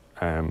from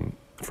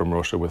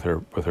Russia with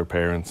her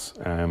parents,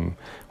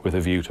 with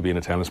a view to being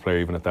a tennis player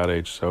even at that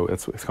age. So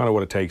it's kind of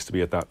what it takes to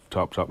be at that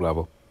top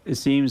level. It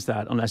seems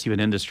that unless you have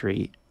an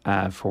industry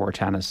for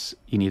tennis,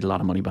 you need a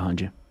lot of money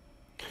behind you.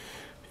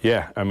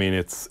 Yeah, I mean,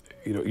 it's,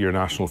 you know, your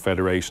national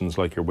federations,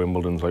 like your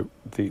Wimbledons, like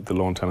the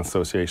Lawn Tennis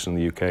Association in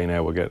the UK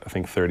now will get, I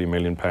think, £30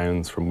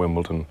 million from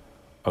Wimbledon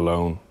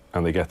alone,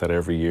 and they get that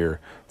every year.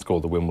 It's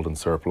called the Wimbledon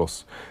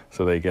surplus.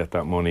 So they get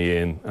that money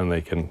in, and they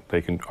can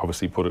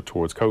obviously put it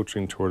towards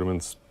coaching,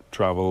 tournaments,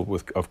 travel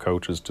of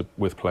coaches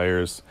with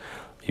players,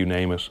 you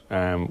name it,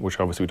 which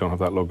obviously we don't have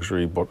that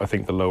luxury. But I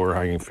think the lower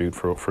hanging fruit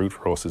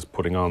for us is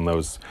putting on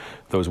those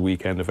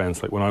weekend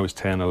events. Like, when I was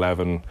 10,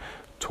 11,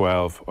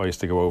 12, I used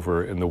to go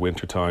over in the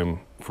winter time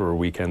for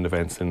weekend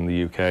events in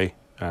the UK.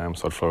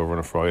 So I'd fly over on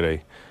a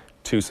Friday,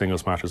 2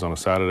 singles matches on a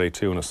Saturday,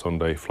 2 on a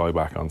Sunday, fly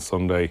back on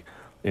Sunday,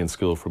 in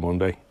school for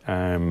Monday.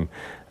 And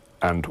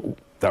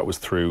that was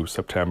through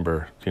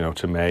September, you know,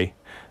 to May.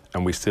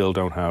 And we still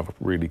don't have a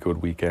really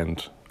good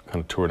weekend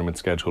kind of tournament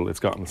schedule. It's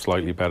gotten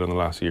slightly better in the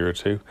last year or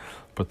two,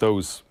 but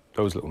those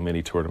little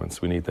mini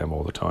tournaments, we need them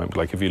all the time.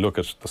 Like, if you look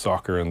at the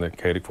soccer and the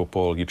Gaelic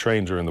football, you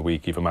train during the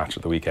week, you have a match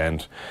at the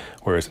weekend,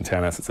 whereas in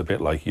tennis it's a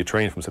bit like you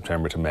train from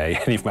September to May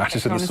and you've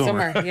matches in the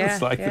summer. Yeah,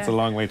 it's like, it's a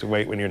long way to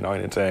wait when you're 9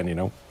 and 10, you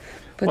know.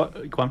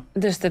 But go on.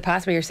 Just the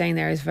pathway you're saying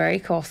there is very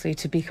costly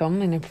to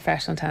becoming a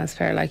professional tennis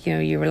player. Like, you know,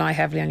 you rely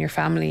heavily on your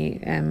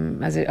family,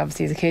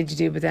 obviously as a kid you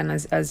do, but then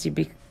as you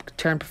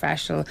turn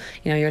professional,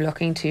 you know, you're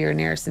looking to your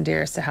nearest and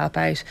dearest to help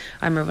out.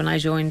 I remember when I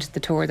joined the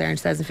tour there in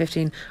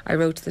 2015, I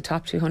wrote to the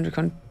top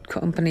 200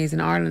 companies in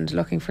Ireland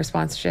looking for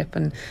sponsorship,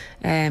 and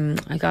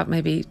I got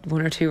maybe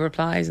 1 or 2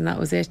 replies, and that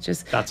was it.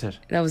 That's it.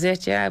 That was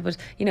it, yeah. But,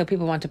 you know,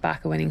 people want to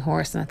back a winning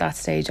horse, and at that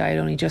stage I had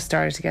only just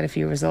started to get a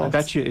few results. I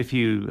bet you if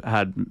you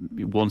had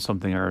won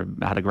something or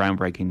had a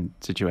groundbreaking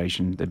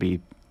situation, there'd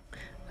be...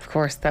 Of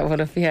course, that would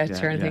have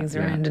turned things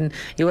around, and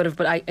you would have.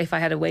 But if I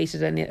had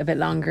waited a bit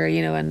longer,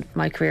 you know, and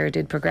my career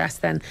did progress,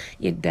 then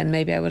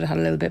maybe I would have had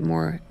a little bit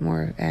more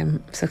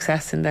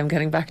success in them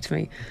getting back to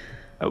me.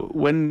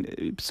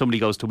 When somebody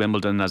goes to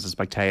Wimbledon as a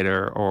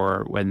spectator,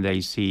 or when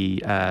they see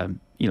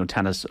you know,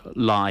 tennis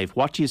live,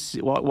 what do you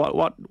see,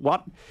 what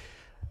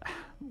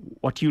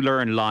do you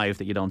learn live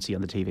that you don't see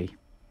on the TV?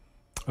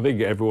 I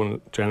think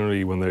everyone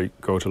generally, when they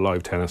go to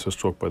live tennis, are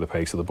struck by the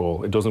pace of the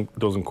ball. It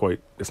doesn't quite,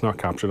 it's not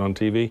captured on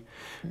TV.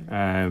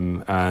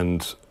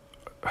 And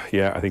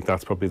yeah, I think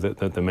that's probably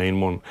the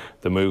main one.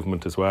 The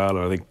movement as well,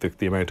 and I think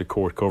the amount of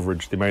court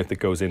coverage, the amount that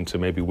goes into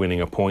maybe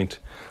winning a point,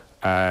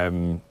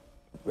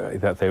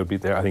 that they would be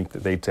there. I think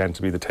that they tend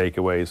to be the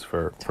takeaways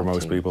for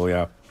most people,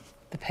 yeah.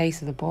 The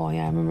pace of the ball,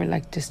 yeah. I remember,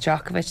 like, just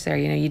Djokovic there,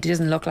 you know, he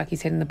doesn't look like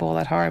he's hitting the ball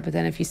that hard, but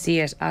then if you see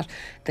it at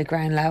the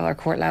ground level or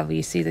court level,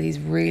 you see that he's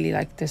really,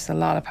 like, there's a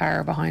lot of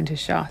power behind his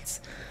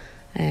shots.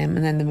 And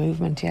then the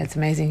movement, yeah, it's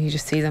amazing. You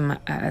just see them,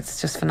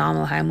 it's just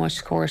phenomenal how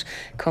much court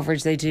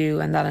coverage they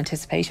do, and that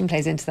anticipation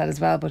plays into that as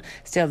well, but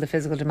still the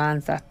physical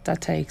demands that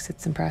takes,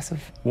 it's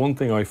impressive. One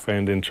thing I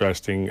found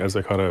interesting as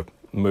I kind of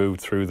moved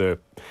through the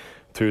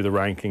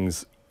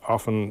rankings,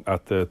 often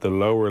at the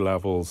lower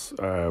levels,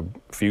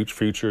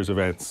 futures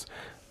events,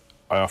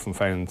 I often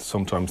found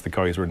sometimes the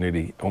guys were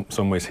nearly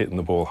some ways hitting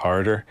the ball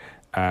harder,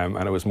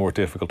 And it was more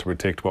difficult to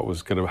predict what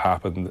was going to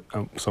happen.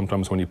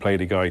 Sometimes when you play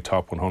the guy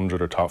top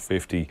 100 or top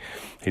 50,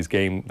 his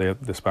game,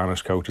 the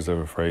Spanish coaches have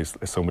a phrase,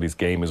 somebody's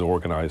game is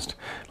organised.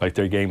 Like,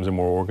 their games are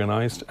more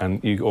organised,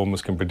 and you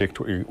almost can predict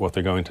what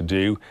they're going to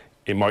do.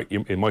 It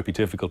might be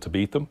difficult to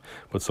beat them,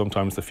 but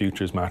sometimes the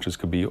futures matches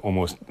could be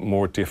almost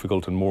more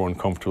difficult and more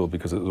uncomfortable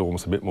because it's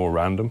almost a bit more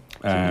random.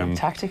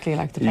 Tactically,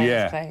 like the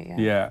players play.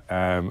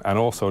 And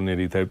also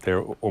nearly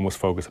they're almost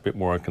focused a bit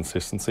more on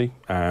consistency.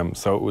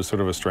 So it was sort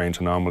of a strange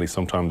anomaly.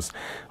 Sometimes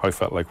I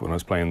felt like when I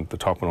was playing the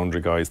top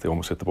 100 guys, they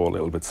almost hit the ball a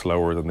little bit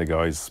slower than the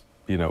guys,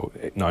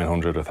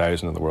 900 or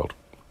 1,000 in the world.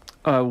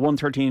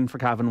 113 for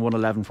Cavan,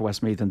 111 for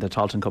Westmeath in the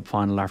Tailteann Cup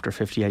final after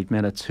 58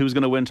 minutes. Who's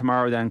going to win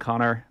tomorrow then,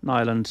 Conor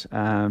Niland,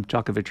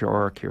 Djokovic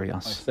or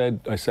Kyrgios?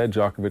 I said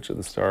Djokovic at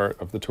the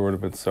start of the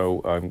tournament,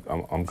 so I'm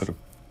going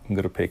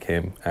to pick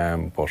him.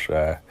 It'll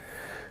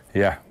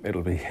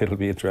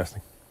be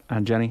interesting.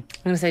 And Jenny? I'm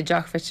going to say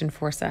Djokovic in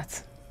 4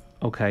 sets.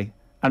 Okay.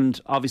 And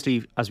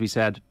obviously, as we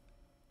said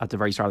at the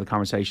very start of the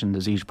conversation,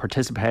 there's a huge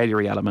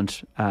participatory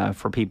element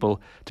for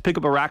people to pick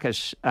up a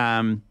racket.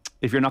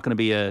 If you're not going to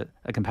be a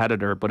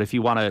competitor, but if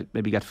you want to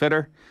maybe get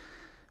fitter,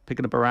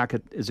 picking up a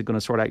racket, is it going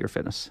to sort out your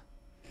fitness?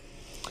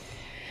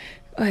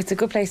 Oh, it's a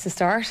good place to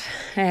start.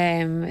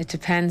 It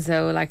depends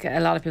though. Like, a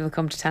lot of people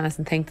come to tennis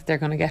and think that they're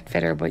going to get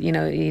fitter, but you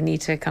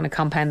need to kind of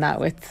compound that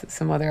with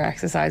some other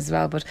exercise as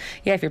well. But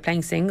yeah, if you're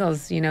playing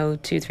singles,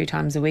 2-3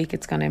 times a week,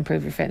 it's going to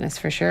improve your fitness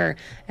for sure.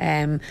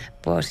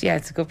 But yeah,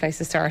 it's a good place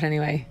to start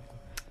anyway.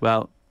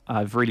 Well,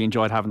 I've really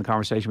enjoyed having the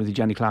conversation with you,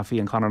 Jenny Claffey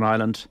and Conor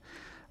Niland.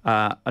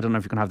 I don't know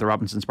if you can have the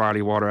Robinson's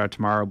barley water out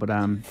tomorrow, but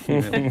have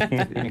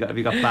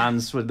you got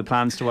plans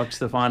to watch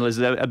the final? Is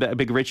it a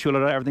big ritual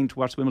or everything to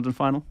watch the Wimbledon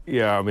final?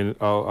 Yeah, I mean,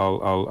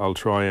 I'll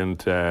try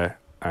and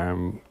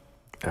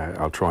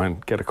I'll try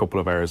and get a couple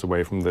of hours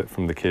away from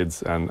the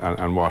kids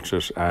and watch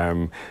it.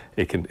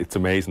 It's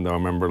amazing though. I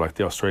remember like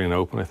the Australian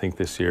Open, I think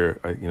this year,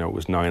 it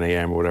was 9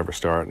 a.m. or whatever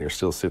start, and you're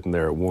still sitting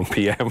there at 1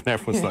 p.m. and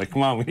everyone's like,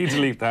 "Come on, we need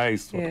to leave the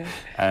house."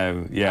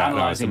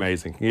 It's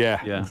amazing.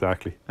 Yeah,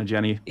 exactly. And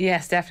Jenny?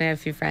 Yes, definitely. I have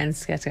a few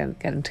friends getting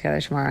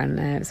together tomorrow,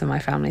 and some of my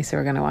family, so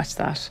we're going to watch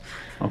that.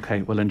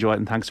 Okay, well, enjoy it,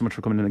 and thanks so much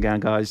for coming in again,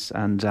 guys.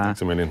 And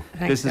thanks a million.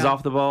 This is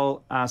Off the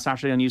Ball,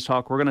 Saturday on News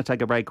Talk. We're going to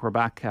take a break. We're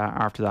back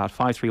after that.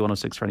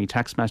 53106 for any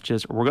text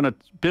messages. We're going to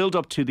build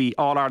up to the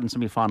All-Ireland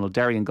semi-final.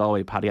 Derry and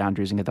Galway, Paddy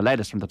Andrews, and get the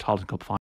latest from the Tailteann Cup final.